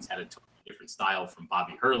Dawkins had a totally different style from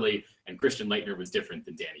Bobby Hurley, and Christian Laettner was different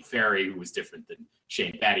than Danny Ferry, who was different than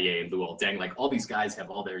Shane Battier and Luol Deng. Like, all these guys have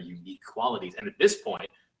all their unique qualities. And at this point,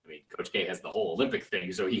 I mean, Coach K has the whole Olympic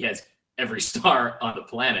thing, so he has every star on the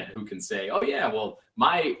planet who can say, oh yeah, well,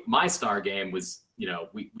 my star game was,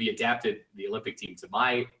 we adapted the Olympic team to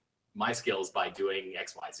my skills by doing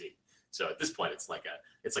X, Y, Z. So at this point, it's like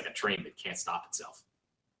a train that can't stop itself.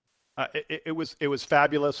 It was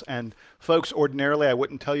fabulous. And folks, ordinarily I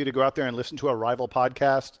wouldn't tell you to go out there and listen to a rival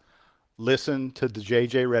podcast. Listen to the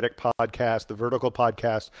JJ Redick podcast, the Vertical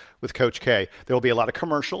podcast with Coach K. There will be a lot of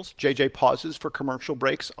commercials. JJ pauses for commercial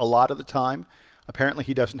breaks a lot of the time. Apparently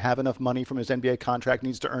he doesn't have enough money from his NBA contract,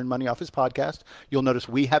 needs to earn money off his podcast. You'll notice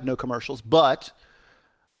we have no commercials, but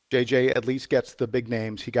JJ at least gets the big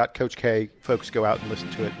names. He got Coach K. Folks, go out and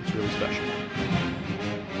listen to it. It's really special.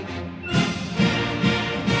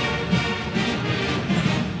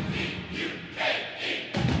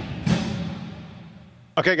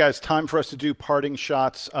 Okay, guys, time for us to do parting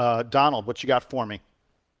shots. Donald, what you got for me?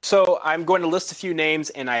 So I'm going to list a few names,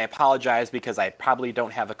 and I apologize because I probably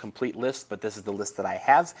don't have a complete list, but this is the list that I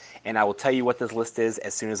have, and I will tell you what this list is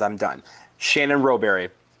as soon as I'm done. Shannon Roberry,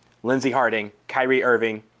 Lindsey Harding, Kyrie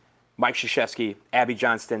Irving, Mike Krzyzewski, Abby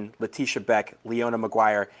Johnston, Letitia Beck, Leona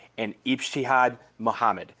Maguire, and Ibtihad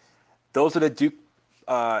Mohammed. Those are the Duke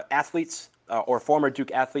athletes or former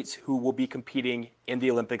Duke athletes who will be competing in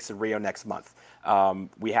the Olympics in Rio next month.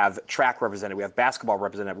 We have track represented, we have basketball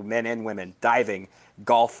represented, men and women, diving,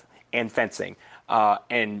 golf, and fencing.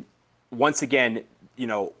 And once again,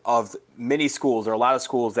 of many schools, there are a lot of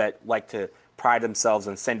schools that like to pride themselves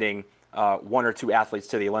in sending one or two athletes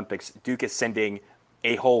to the Olympics. Duke is sending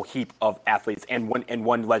a whole heap of athletes and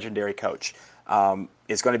one legendary coach.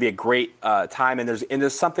 It's going to be a great time, and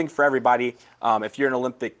there's something for everybody. If you're an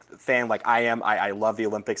Olympic fan like I am, I love the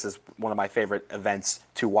Olympics. It's one of my favorite events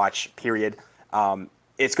to watch, period.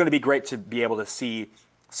 It's going to be great to be able to see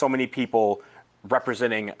so many people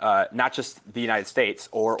representing not just the United States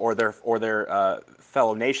or their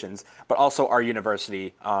fellow nations, but also our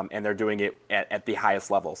university, and they're doing it at the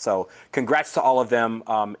highest level. So congrats to all of them.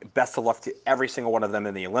 Best of luck to every single one of them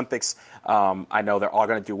in the Olympics. I know they're all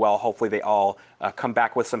going to do well. Hopefully they all come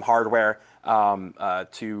back with some hardware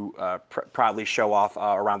to proudly show off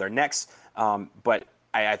around their necks. But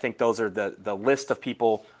I think those are the list of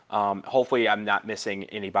people. Hopefully I'm not missing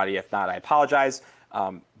anybody. If not, I apologize.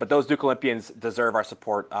 But those Duke Olympians deserve our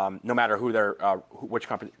support, no matter which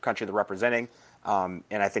country they're representing. And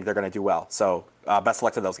I think they're going to do well. So best of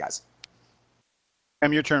luck to those guys.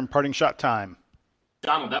 Your turn. Parting shot time.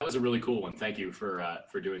 Donald, that was a really cool one. Thank you for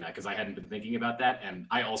doing that, because I hadn't been thinking about that, and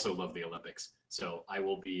I also love the Olympics. So I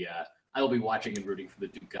will be watching and rooting for the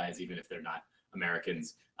Duke guys, even if they're not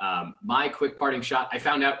Americans. My quick parting shot. I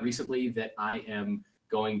found out recently that I am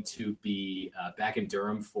going to be back in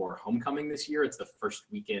Durham for homecoming this year. It's the first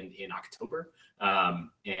weekend in October, and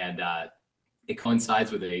it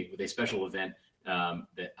coincides with a special event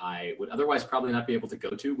that I would otherwise probably not be able to go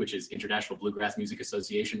to, which is International Bluegrass Music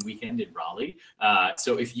Association weekend in Raleigh.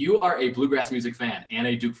 So if you are a bluegrass music fan and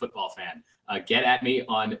a Duke football fan, get at me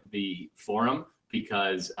on the forum,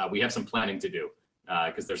 because we have some planning to do,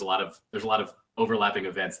 because there's a lot of overlapping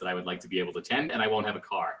events that I would like to be able to attend, and I won't have a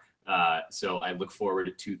car. So I look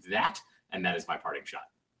forward to that, and that is my parting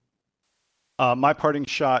shot. My parting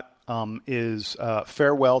shot is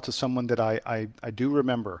farewell to someone that I do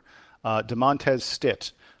remember, DeMontez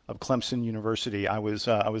Stitt of Clemson University. I was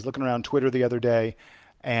looking around Twitter the other day,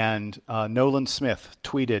 and Nolan Smith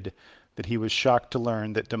tweeted that he was shocked to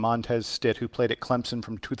learn that DeMontez Stitt, who played at Clemson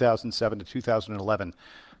from 2007 to 2011,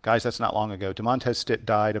 guys, that's not long ago. DeMontez Stitt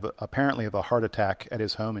died apparently of a heart attack at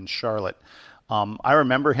his home in Charlotte. I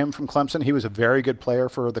remember him from Clemson. He was a very good player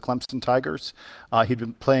for the Clemson Tigers. He'd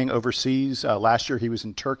been playing overseas. Last year he was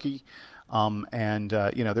in Turkey.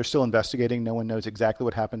 They're still investigating. No one knows exactly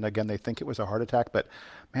what happened. Again, they think it was a heart attack, but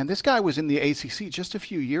man, this guy was in the ACC just a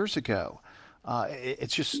few years ago.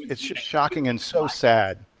 It's just shocking and so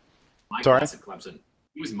sad. Sorry? Class at Clemson.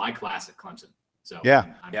 He was my class at Clemson. So yeah,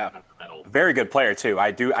 I'm not that old. Very good player too.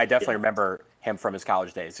 I definitely remember him from his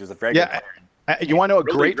college days. He was a very good player. You want to know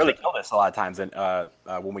really killed us a lot of times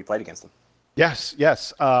when we played against him.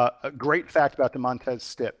 Yes. A great fact about DeMontez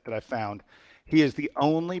Stitt that I found. He is the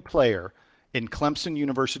only player in Clemson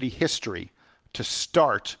University history to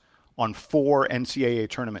start on 4 NCAA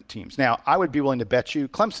tournament teams. Now, I would be willing to bet you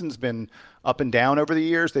Clemson's been up and down over the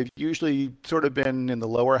years. They've usually sort of been in the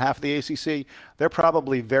lower half of the ACC. There are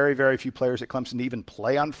probably very, very few players at Clemson to even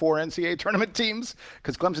play on 4 NCAA tournament teams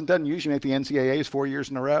because Clemson doesn't usually make the NCAAs 4 years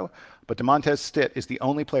in a row. But DeMontez Stitt is the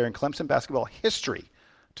only player in Clemson basketball history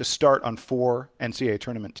to start on 4 NCAA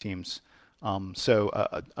tournament teams. So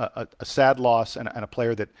a sad loss and a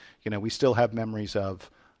player that, we still have memories of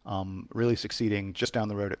really succeeding just down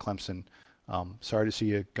the road at Clemson. Sorry to see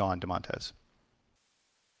you gone, DeMontez.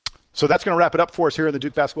 So that's going to wrap it up for us here in the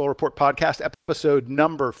Duke Basketball Report podcast, episode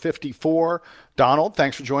number 54. Donald,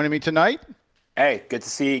 thanks for joining me tonight. Hey, good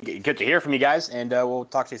to hear from you guys, and we'll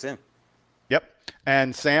talk to you soon. Yep.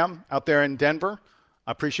 And Sam, out there in Denver,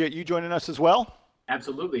 I appreciate you joining us as well.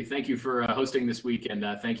 Absolutely. Thank you for hosting this week, and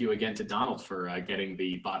thank you again to Donald for getting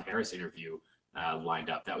the Bob Harris interview lined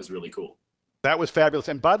up. That was really cool. That was fabulous.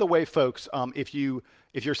 And by the way, folks, if you're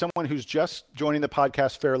someone who's just joining the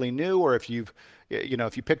podcast fairly new, or if you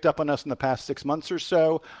picked up on us in the past 6 months or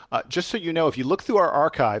so, just so you know, if you look through our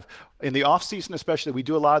archive in the off season, especially, we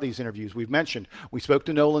do a lot of these interviews. We've mentioned we spoke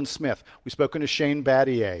to Nolan Smith, we spoken to Shane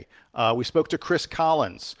Battier, we spoke to Chris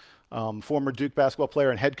Collins. Former Duke basketball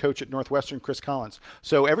player and head coach at Northwestern, Chris Collins.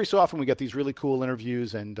 So every so often we get these really cool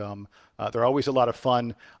interviews, and they're always a lot of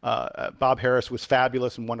fun. Bob Harris was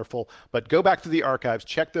fabulous and wonderful. But go back to the archives,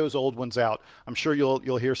 check those old ones out. I'm sure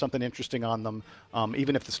you'll hear something interesting on them.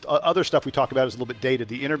 Even if the other stuff we talk about is a little bit dated,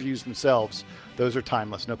 the interviews themselves, those are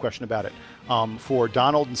timeless, no question about it. For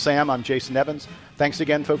Donald and Sam, I'm Jason Evans. Thanks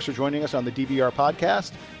again, folks, for joining us on the DBR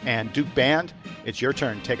podcast. And Duke Band, it's your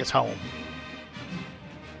turn. Take us home.